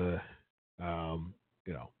Bulls to,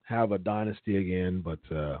 have a dynasty again, but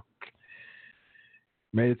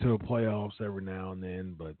made it to the playoffs every now and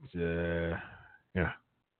then, but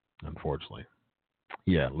unfortunately.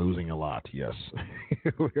 Yeah, losing a lot, yes.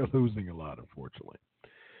 We are losing a lot, unfortunately.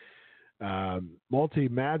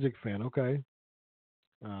 Magic fan, okay.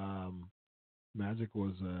 Magic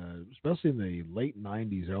was, especially in the late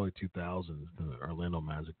 90s, early 2000s, the Orlando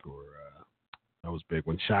Magic that was big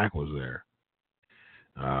when Shaq was there.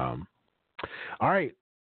 All right.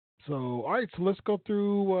 So let's go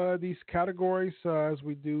through these categories as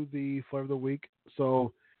we do the flavor of the week.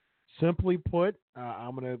 So Simply put,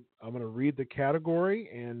 I'm gonna read the category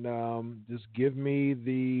and just give me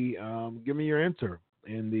your answer.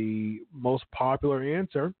 And the most popular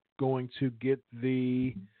answer going to get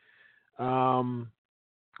the win.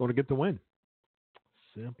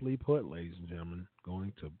 Simply put, ladies and gentlemen,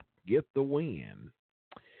 going to get the win.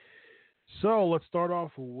 So let's start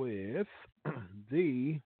off with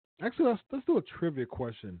let's do a trivia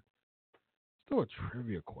question. Let's do a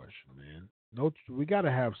trivia question, man. No, we got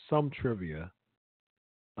to have some trivia.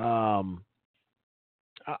 You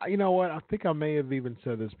know what? I think I may have even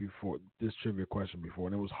said this trivia question before,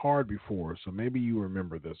 and it was hard before, so maybe you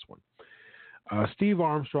remember this one. Steve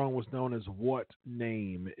Armstrong was known as what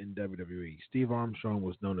name in WWE? Steve Armstrong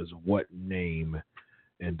was known as what name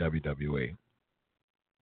in WWE?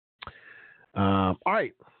 All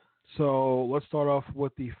right. So let's start off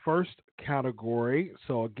with the first category.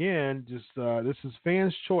 So again, just this is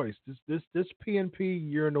fans' choice. This PNP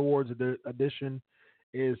Year in Awards edition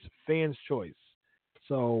is fans' choice.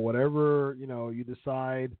 So whatever you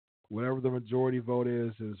decide, whatever the majority vote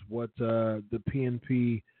is what the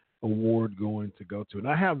PNP award going to go to. And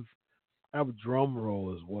I have a drum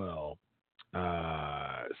roll as well.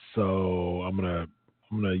 So I'm gonna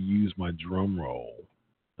use my drum roll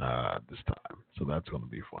this time. So that's gonna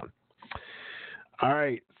be fun. All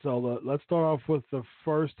right, so let's start off with the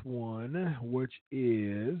first one, which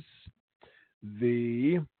is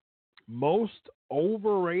the most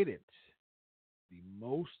overrated. The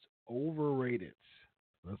most overrated.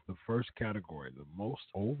 That's the first category, the most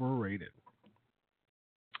overrated.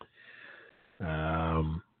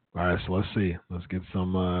 All right, so let's see. Let's get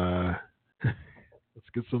some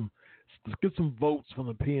votes from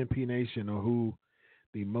the PNP Nation on who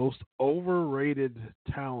the most overrated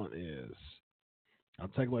talent is. I'll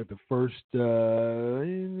take like the first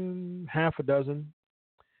half a dozen.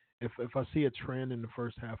 If I see a trend in the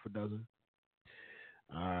first half a dozen.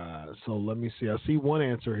 So let me see. I see one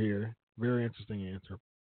answer here. Very interesting answer.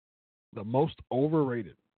 The most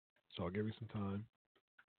overrated. So I'll give you some time.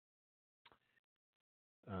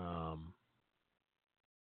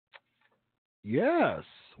 Yes.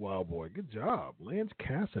 Wow, boy. Good job. Lance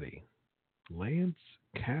Cassidy.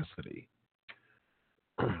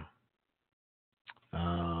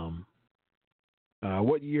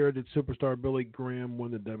 What year did Superstar Billy Graham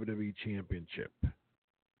win the WWE Championship?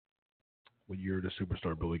 What year did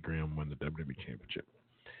Superstar Billy Graham win the WWE Championship?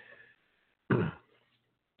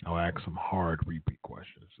 I'll ask some hard repeat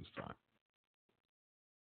questions this time.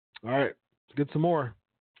 All right, let's get some more.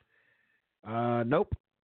 Nope.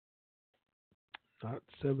 Not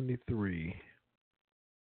 73.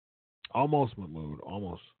 Almost, Mahmoud.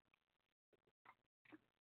 Almost.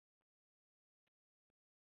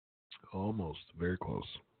 Very close.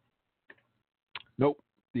 Nope.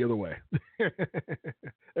 The other way.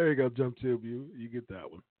 There you go, Jump Tube. You get that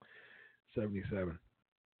one. 77.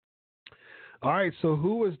 All right, so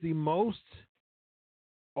who is the most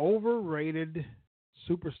overrated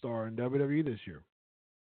superstar in WWE this year?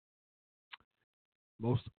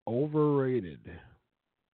 Most overrated.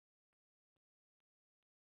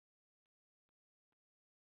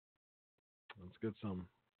 Let's get some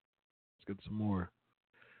more.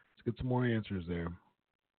 Let's get some more answers there.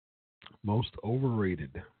 Most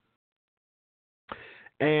overrated.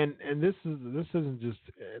 And this isn't just.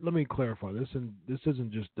 Let me clarify. This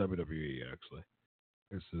isn't just WWE. Actually,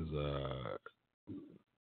 this is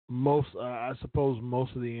most. I suppose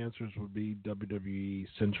most of the answers would be WWE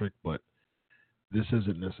centric, but this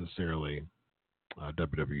isn't necessarily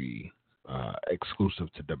WWE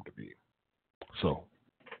exclusive to WWE. So,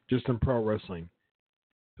 just in pro wrestling,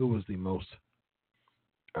 who was the most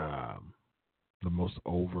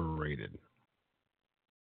overrated?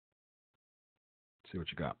 See what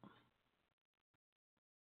you got.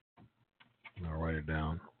 I'll write it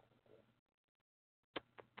down.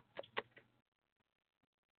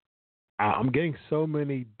 I'm getting so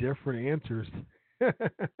many different answers.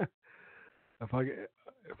 If I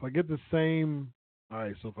get the same, all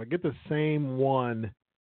right. So if I get the same one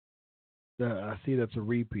that I see that's a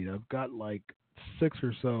repeat, I've got like 6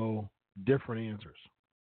 or so different answers.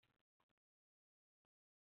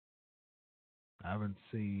 I haven't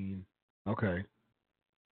seen. Okay.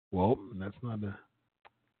 Well, that's not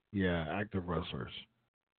active wrestlers.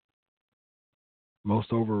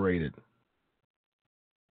 Most overrated.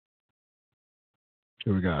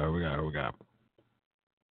 Who we got? Who we got?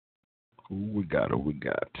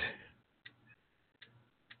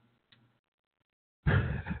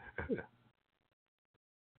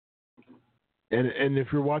 And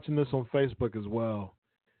if you're watching this on Facebook as well,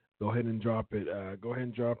 go ahead and drop it. Go ahead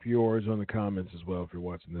and drop yours on the comments as well if you're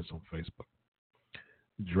watching this on Facebook.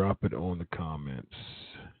 Drop it on the comments,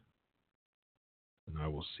 and I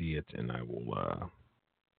will see it, and I will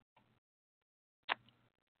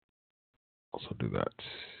also do that.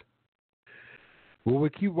 Well, we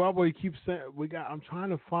keep saying I'm trying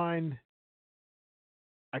to find.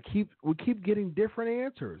 We keep getting different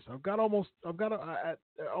answers. I've got almost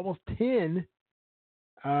 10,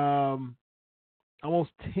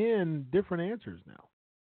 almost 10 different answers now.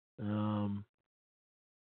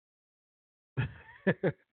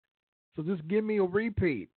 So just give me a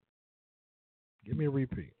repeat. Give me a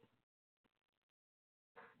repeat.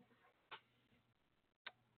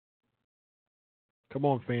 Come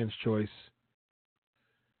on, fans' choice.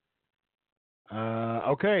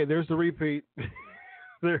 Okay, there's the repeat.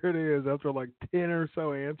 There it is. After like 10 or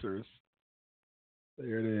so answers.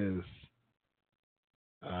 There it is.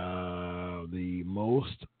 The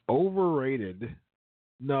most overrated.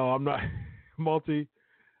 No, I'm not. Multi.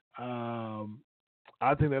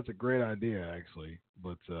 I think that's a great idea, actually.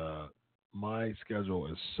 But my schedule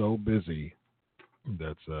is so busy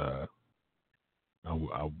that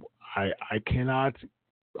I cannot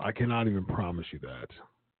even promise you that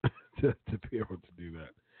to be able to do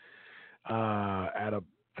that. Add up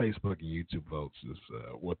Facebook and YouTube votes is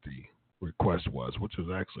what the request was, which was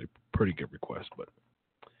actually a pretty good request, but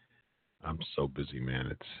I'm so busy,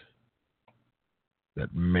 man.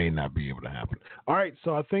 That may not be able to happen. All right,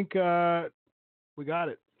 so I think we got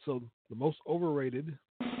it. So the most overrated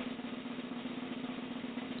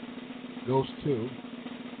goes to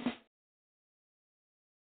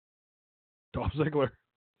Dolph Ziggler.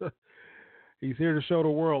 He's here to show the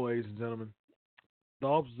world, ladies and gentlemen.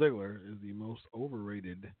 Dolph Ziggler is the most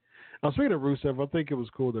overrated. Now, speaking of Rusev, I think it was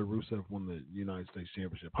cool that Rusev won the United States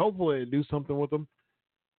Championship. Hopefully, it do something with him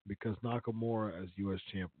because Nakamura as U.S.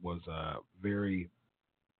 champ was very,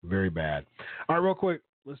 very bad. All right, real quick,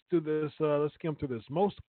 let's do this. Let's skim through this.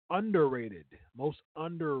 Most underrated.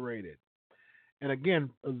 And again,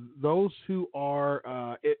 those who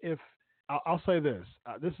are, I'll say this.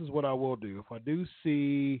 This is what I will do. If I do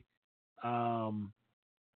see,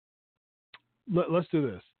 let's do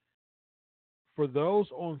this. For those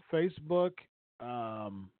on Facebook,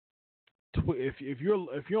 if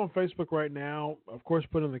you're on Facebook right now, of course,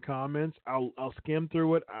 put in the comments. I'll skim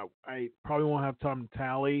through it. I probably won't have time to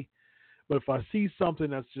tally, but if I see something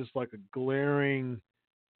that's just like a glaring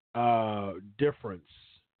difference,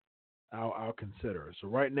 I'll consider it. So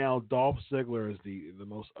right now, Dolph Ziggler is the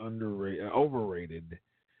most overrated.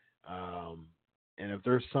 And if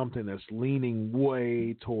there's something that's leaning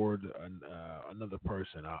way toward another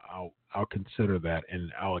person, I'll consider that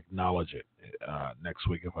and I'll acknowledge it next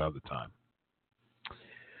week if I have the time.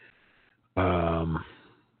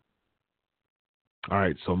 All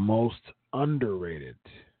right, so most underrated.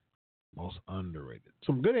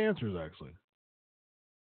 Some good answers, actually.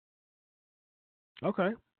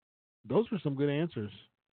 Okay. Those were some good answers.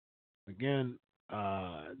 Again,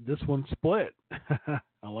 this one split.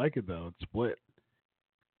 I like it, though. It's split.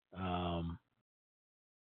 All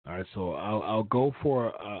right, so I'll go for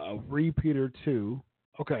a repeat or two.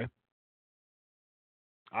 Okay.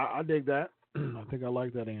 I dig that. I think I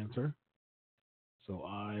like that answer. So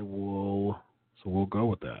we'll go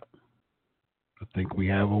with that. I think we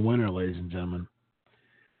have a winner, ladies and gentlemen.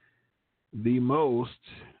 The most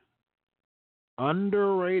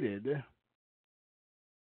underrated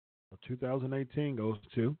of 2018 goes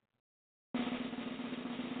to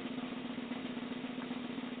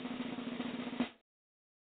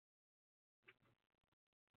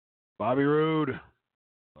Bobby Roode.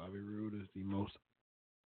 Bobby Roode is the most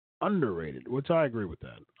underrated, which I agree with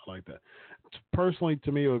that. I like that. Personally,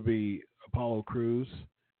 to me, it would be Apollo Crews,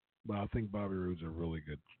 but I think Bobby Roode's a really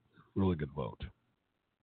good vote.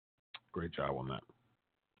 Great job on that.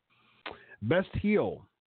 Best heel.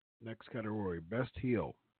 Next category, best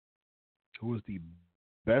heel. Who was the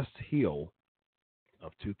best heel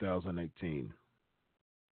of 2018?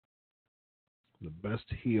 The best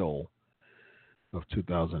heel of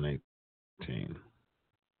 2018.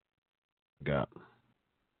 Got.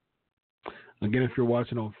 Again, if you're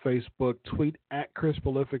watching on Facebook, tweet at Chris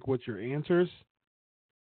Prolific with your answers.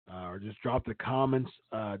 Or just drop the comments,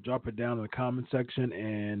 drop it down in the comment section.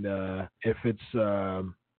 And if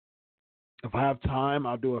I have time,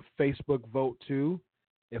 I'll do a Facebook vote too.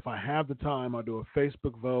 If I have the time, I'll do a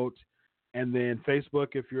Facebook vote. And then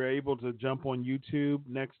Facebook, if you're able to jump on YouTube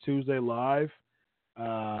next Tuesday live,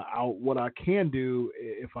 what I can do,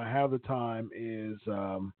 if I have the time, is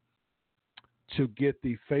to get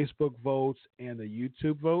the Facebook votes and the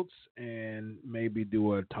YouTube votes and maybe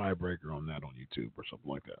do a tiebreaker on that on YouTube or something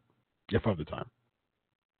like that, if I have the time.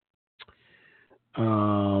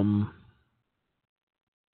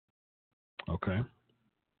 Okay.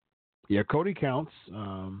 Yeah, Cody counts.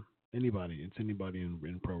 Anybody. It's anybody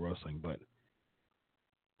in pro wrestling, but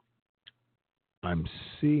I'm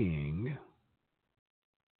seeing.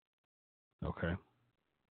 Okay.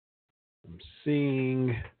 I'm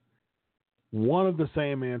seeing one of the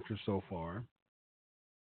same answers so far.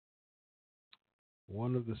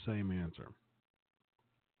 One of the same answer.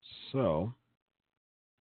 So,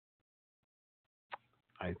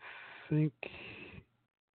 I think.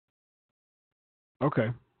 Okay.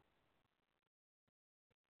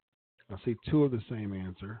 I see two of the same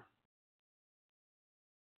answer.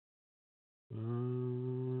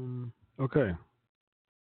 Okay.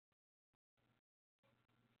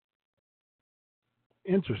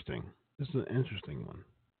 Interesting. This is an interesting one.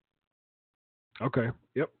 Okay.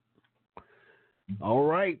 Yep. All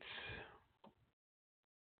right.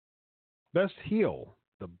 Best heel.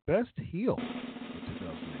 The best heel of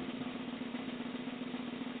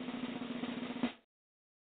 2008.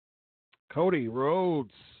 Cody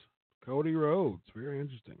Rhodes. Cody Rhodes. Very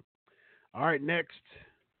interesting. All right, next.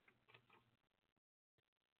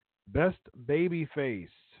 Best baby face.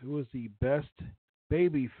 Who is the best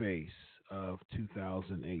baby face of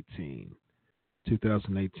 2018?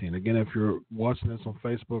 2018. Again, if you're watching this on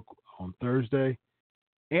Facebook on Thursday,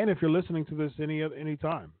 and if you're listening to this any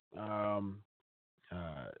time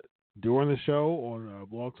during the show on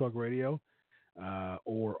Blog Talk Radio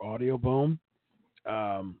or Audio Boom,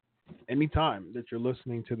 anytime that you're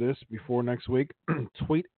listening to this before next week,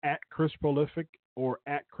 tweet at Chris Prolific or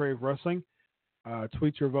at Crave Wrestling.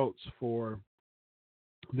 Tweet your votes for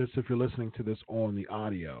this if you're listening to this on the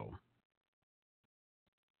audio.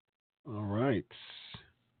 All right.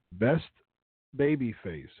 Best baby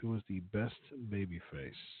face. Who is the best baby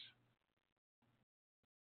face?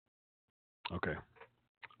 Okay.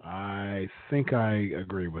 I think I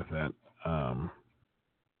agree with that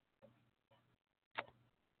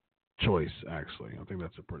choice, actually. I think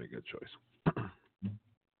that's a pretty good choice.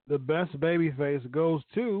 The best baby face goes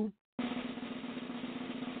to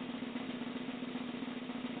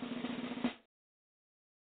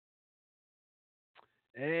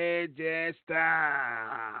AJ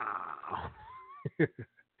Styles.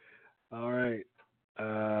 All right.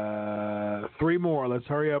 Three more. Let's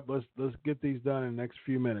hurry up. Let's get these done in the next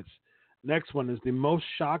few minutes. Next one is the most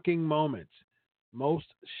shocking moment.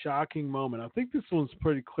 Most shocking moment. I think this one's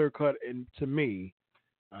pretty clear cut, and to me,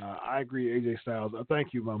 I agree. AJ Styles.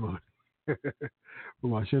 Thank you, Mahmoud, for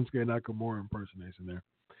my Shinsuke Nakamura impersonation there.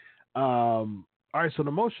 All right. So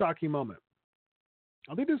the most shocking moment.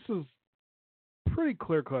 I think this is pretty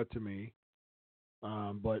clear cut to me,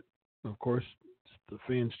 but of course, it's the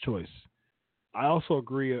fan's choice. I also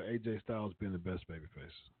agree with AJ Styles being the best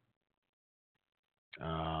babyface.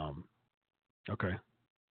 Okay,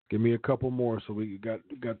 give me a couple more. So we got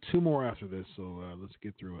two more after this. So let's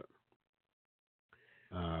get through it.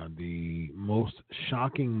 The most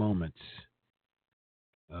shocking moments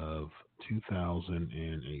of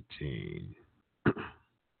 2018.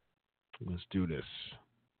 Let's do this.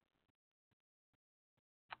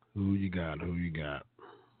 Who you got? Who you got?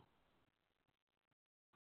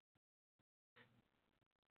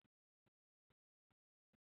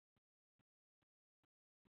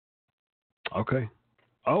 Okay.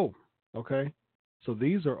 Oh, okay. So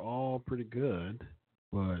these are all pretty good,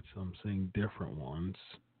 but I'm seeing different ones.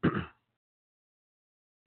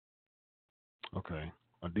 Okay.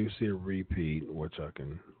 I do see a repeat, which I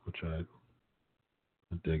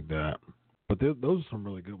dig that. But those are some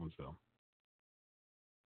really good ones, though.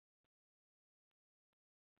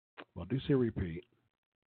 Well, I do see a repeat.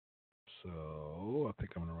 So I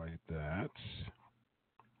think I'm going to write that.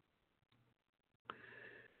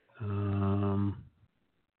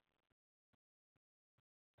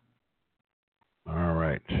 All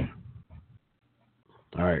right.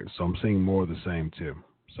 All right. So I'm seeing more of the same, too.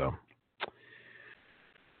 So,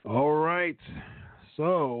 all right.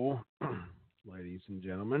 So, ladies and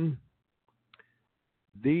gentlemen,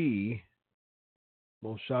 the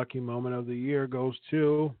most shocking moment of the year goes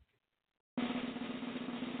to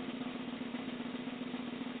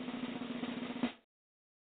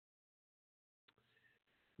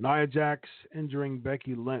Nia Jax injuring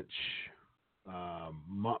Becky Lynch.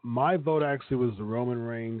 My vote actually was the Roman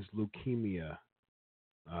Reigns leukemia.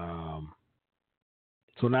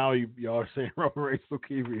 So now y'all are saying Roman Reigns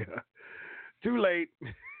leukemia. Too late.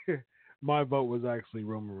 My vote was actually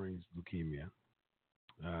Roman Reigns leukemia.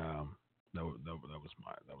 That was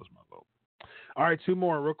my vote. All right, two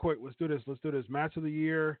more real quick. Let's do this. Match of the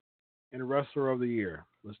year and wrestler of the year.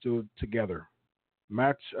 Let's do it together.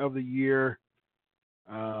 Match of the year,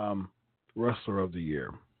 wrestler of the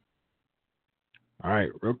year. All right,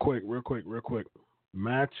 real quick.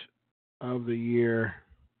 Match of the year,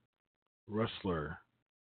 wrestler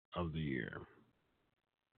of the year.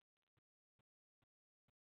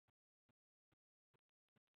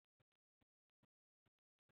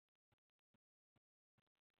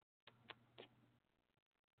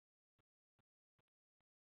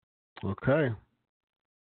 Okay.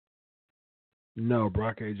 No,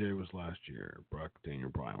 Brock AJ was last year. Brock Daniel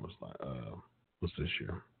Bryan was this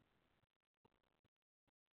year.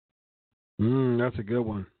 That's a good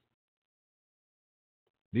one.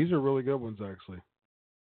 These are really good ones, actually.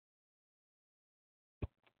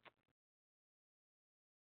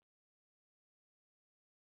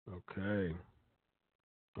 Okay.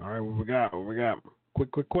 All right, what we got? Quick.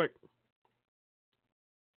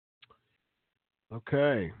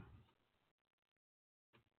 Okay.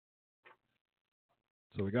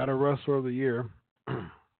 So we got a wrestler of the year.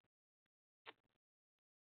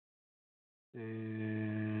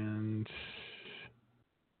 And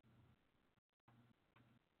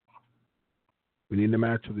we need a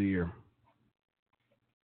match of the year.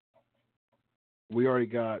 We already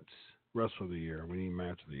got wrestler of the year. We need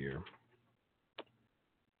match of the year.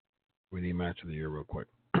 We need match of the year real quick.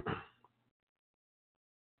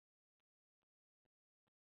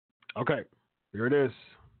 Okay, here it is.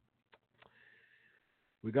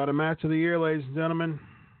 We got a match of the year, ladies and gentlemen.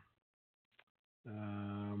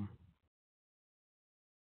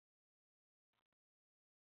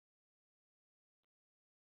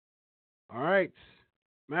 All right,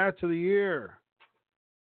 match of the year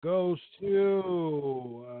goes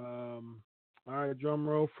to. All right, drum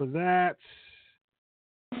roll for that.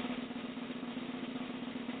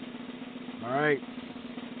 All right.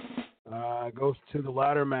 Goes to the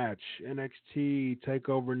ladder match, NXT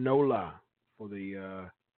TakeOver NOLA for the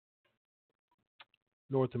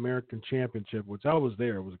North American Championship, which I was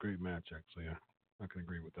there. It was a great match, actually. I can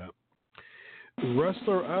agree with that.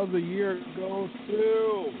 Wrestler of the year goes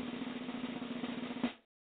to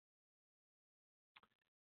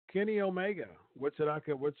Kenny Omega, which I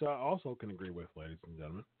also can agree with, ladies and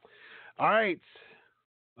gentlemen. All right.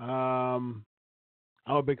 I'm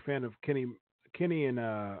a big fan of Kenny and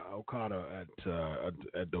Okada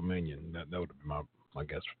at Dominion. That would be my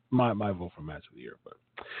guess, my vote for match of the year. But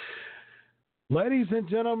ladies and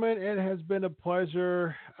gentlemen, it has been a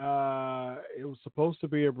pleasure. It was supposed to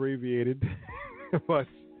be abbreviated, but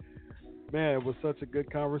man, it was such a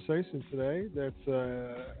good conversation today. That's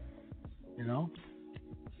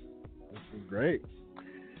this is great.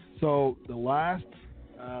 So the last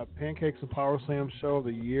Pancakes and Powerslams show of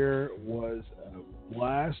the year was a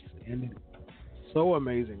blast, and so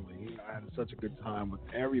amazingly. I had such a good time with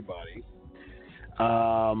everybody.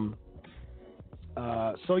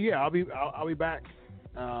 So yeah, I'll be back.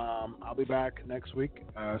 I'll be back next week.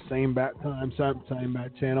 Same bat time, same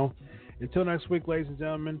bat channel. Until next week, ladies and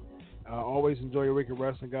gentlemen. Always enjoy your week of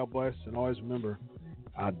wrestling. God bless, and always remember,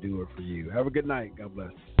 I do it for you. Have a good night. God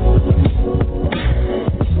bless.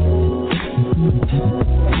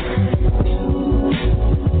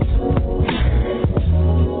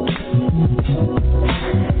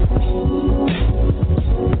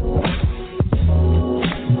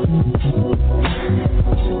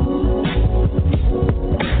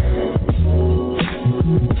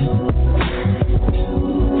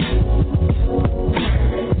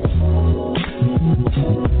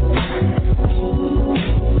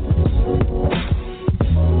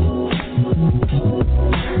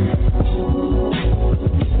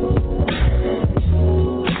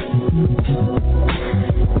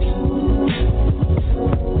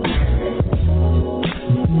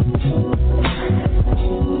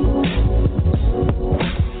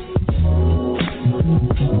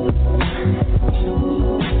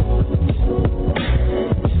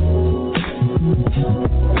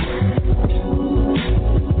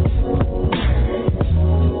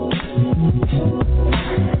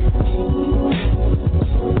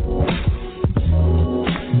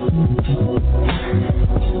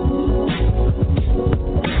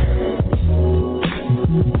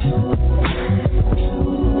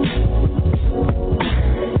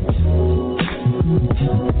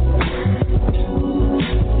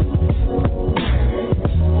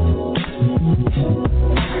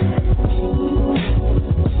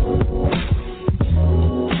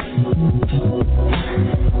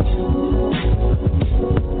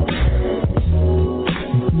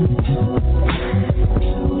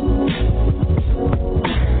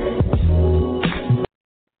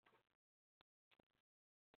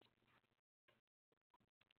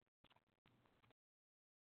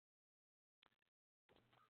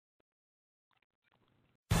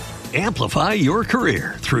 Amplify your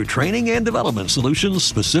career through training and development solutions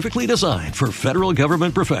specifically designed for federal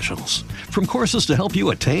government professionals. From courses to help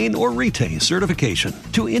you attain or retain certification,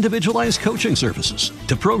 to individualized coaching services,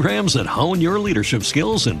 to programs that hone your leadership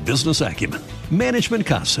skills and business acumen, Management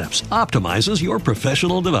Concepts optimizes your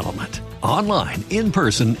professional development. Online, in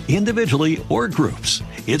person, individually, or groups,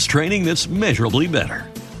 it's training that's measurably better.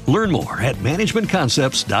 Learn more at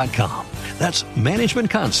managementconcepts.com. That's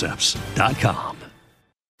managementconcepts.com.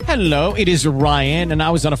 Hello, it is Ryan, and I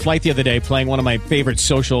was on a flight the other day playing one of my favorite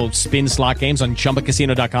social spin slot games on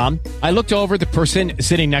ChumbaCasino.com. I looked over at the person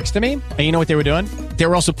sitting next to me, and you know what they were doing? They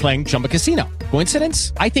were also playing Chumba Casino.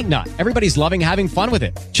 Coincidence? I think not. Everybody's loving having fun with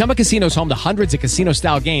it. Chumba Casino is home to hundreds of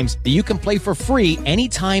casino-style games that you can play for free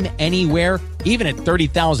anytime, anywhere, even at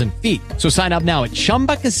 30,000 feet. So sign up now at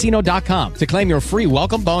ChumbaCasino.com to claim your free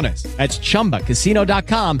welcome bonus. That's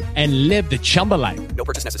ChumbaCasino.com and live the Chumba life. No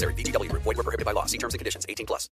purchase necessary. VGW. Void where prohibited by law. See terms and conditions. 18+.